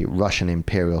was a Russian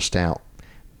Imperial Stout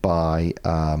by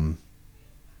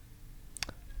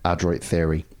Adroit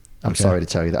Theory. I'm sorry to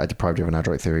tell you that I deprived you of an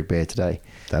Adroit Theory beer today.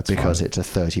 That's because fine. it's a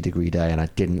 30-degree day, and I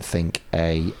didn't think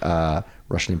a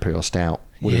Russian Imperial Stout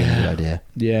would have been a good idea.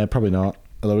 Yeah, probably not.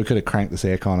 Although we could have cranked this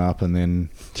aircon up and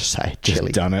then Just say just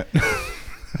chilly. done it.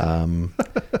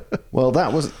 Well,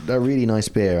 that was a really nice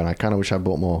beer, and I kind of wish I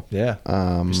bought more. Yeah.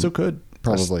 You still could,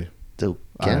 probably. Still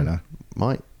I can. don't know.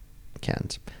 Might.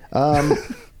 Can't.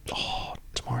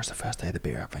 Tomorrow's the first day of the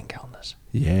beer advent calendars.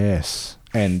 Yes.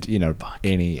 And,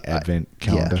 any advent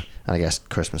calendar. Yeah. And I guess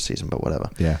Christmas season, but whatever.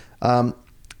 Yeah.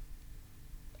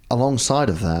 Alongside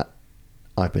of that,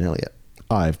 I've been Elliot.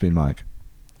 I've been Mike.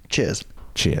 Cheers.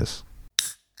 Cheers.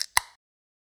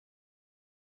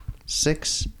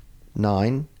 6,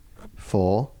 9,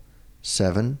 4,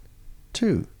 7,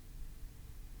 2.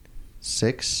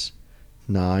 6,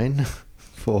 9,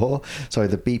 4. Sorry,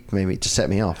 the beep made me to set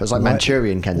me off. It's like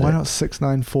Manchurian candidate. Why not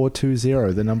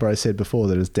 69420, the number I said before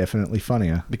that is definitely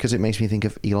funnier? Because it makes me think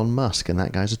of Elon Musk, and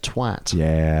that guy's a twat.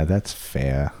 Yeah, that's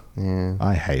fair. Yeah.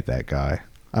 I hate that guy.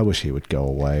 I wish he would go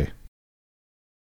away.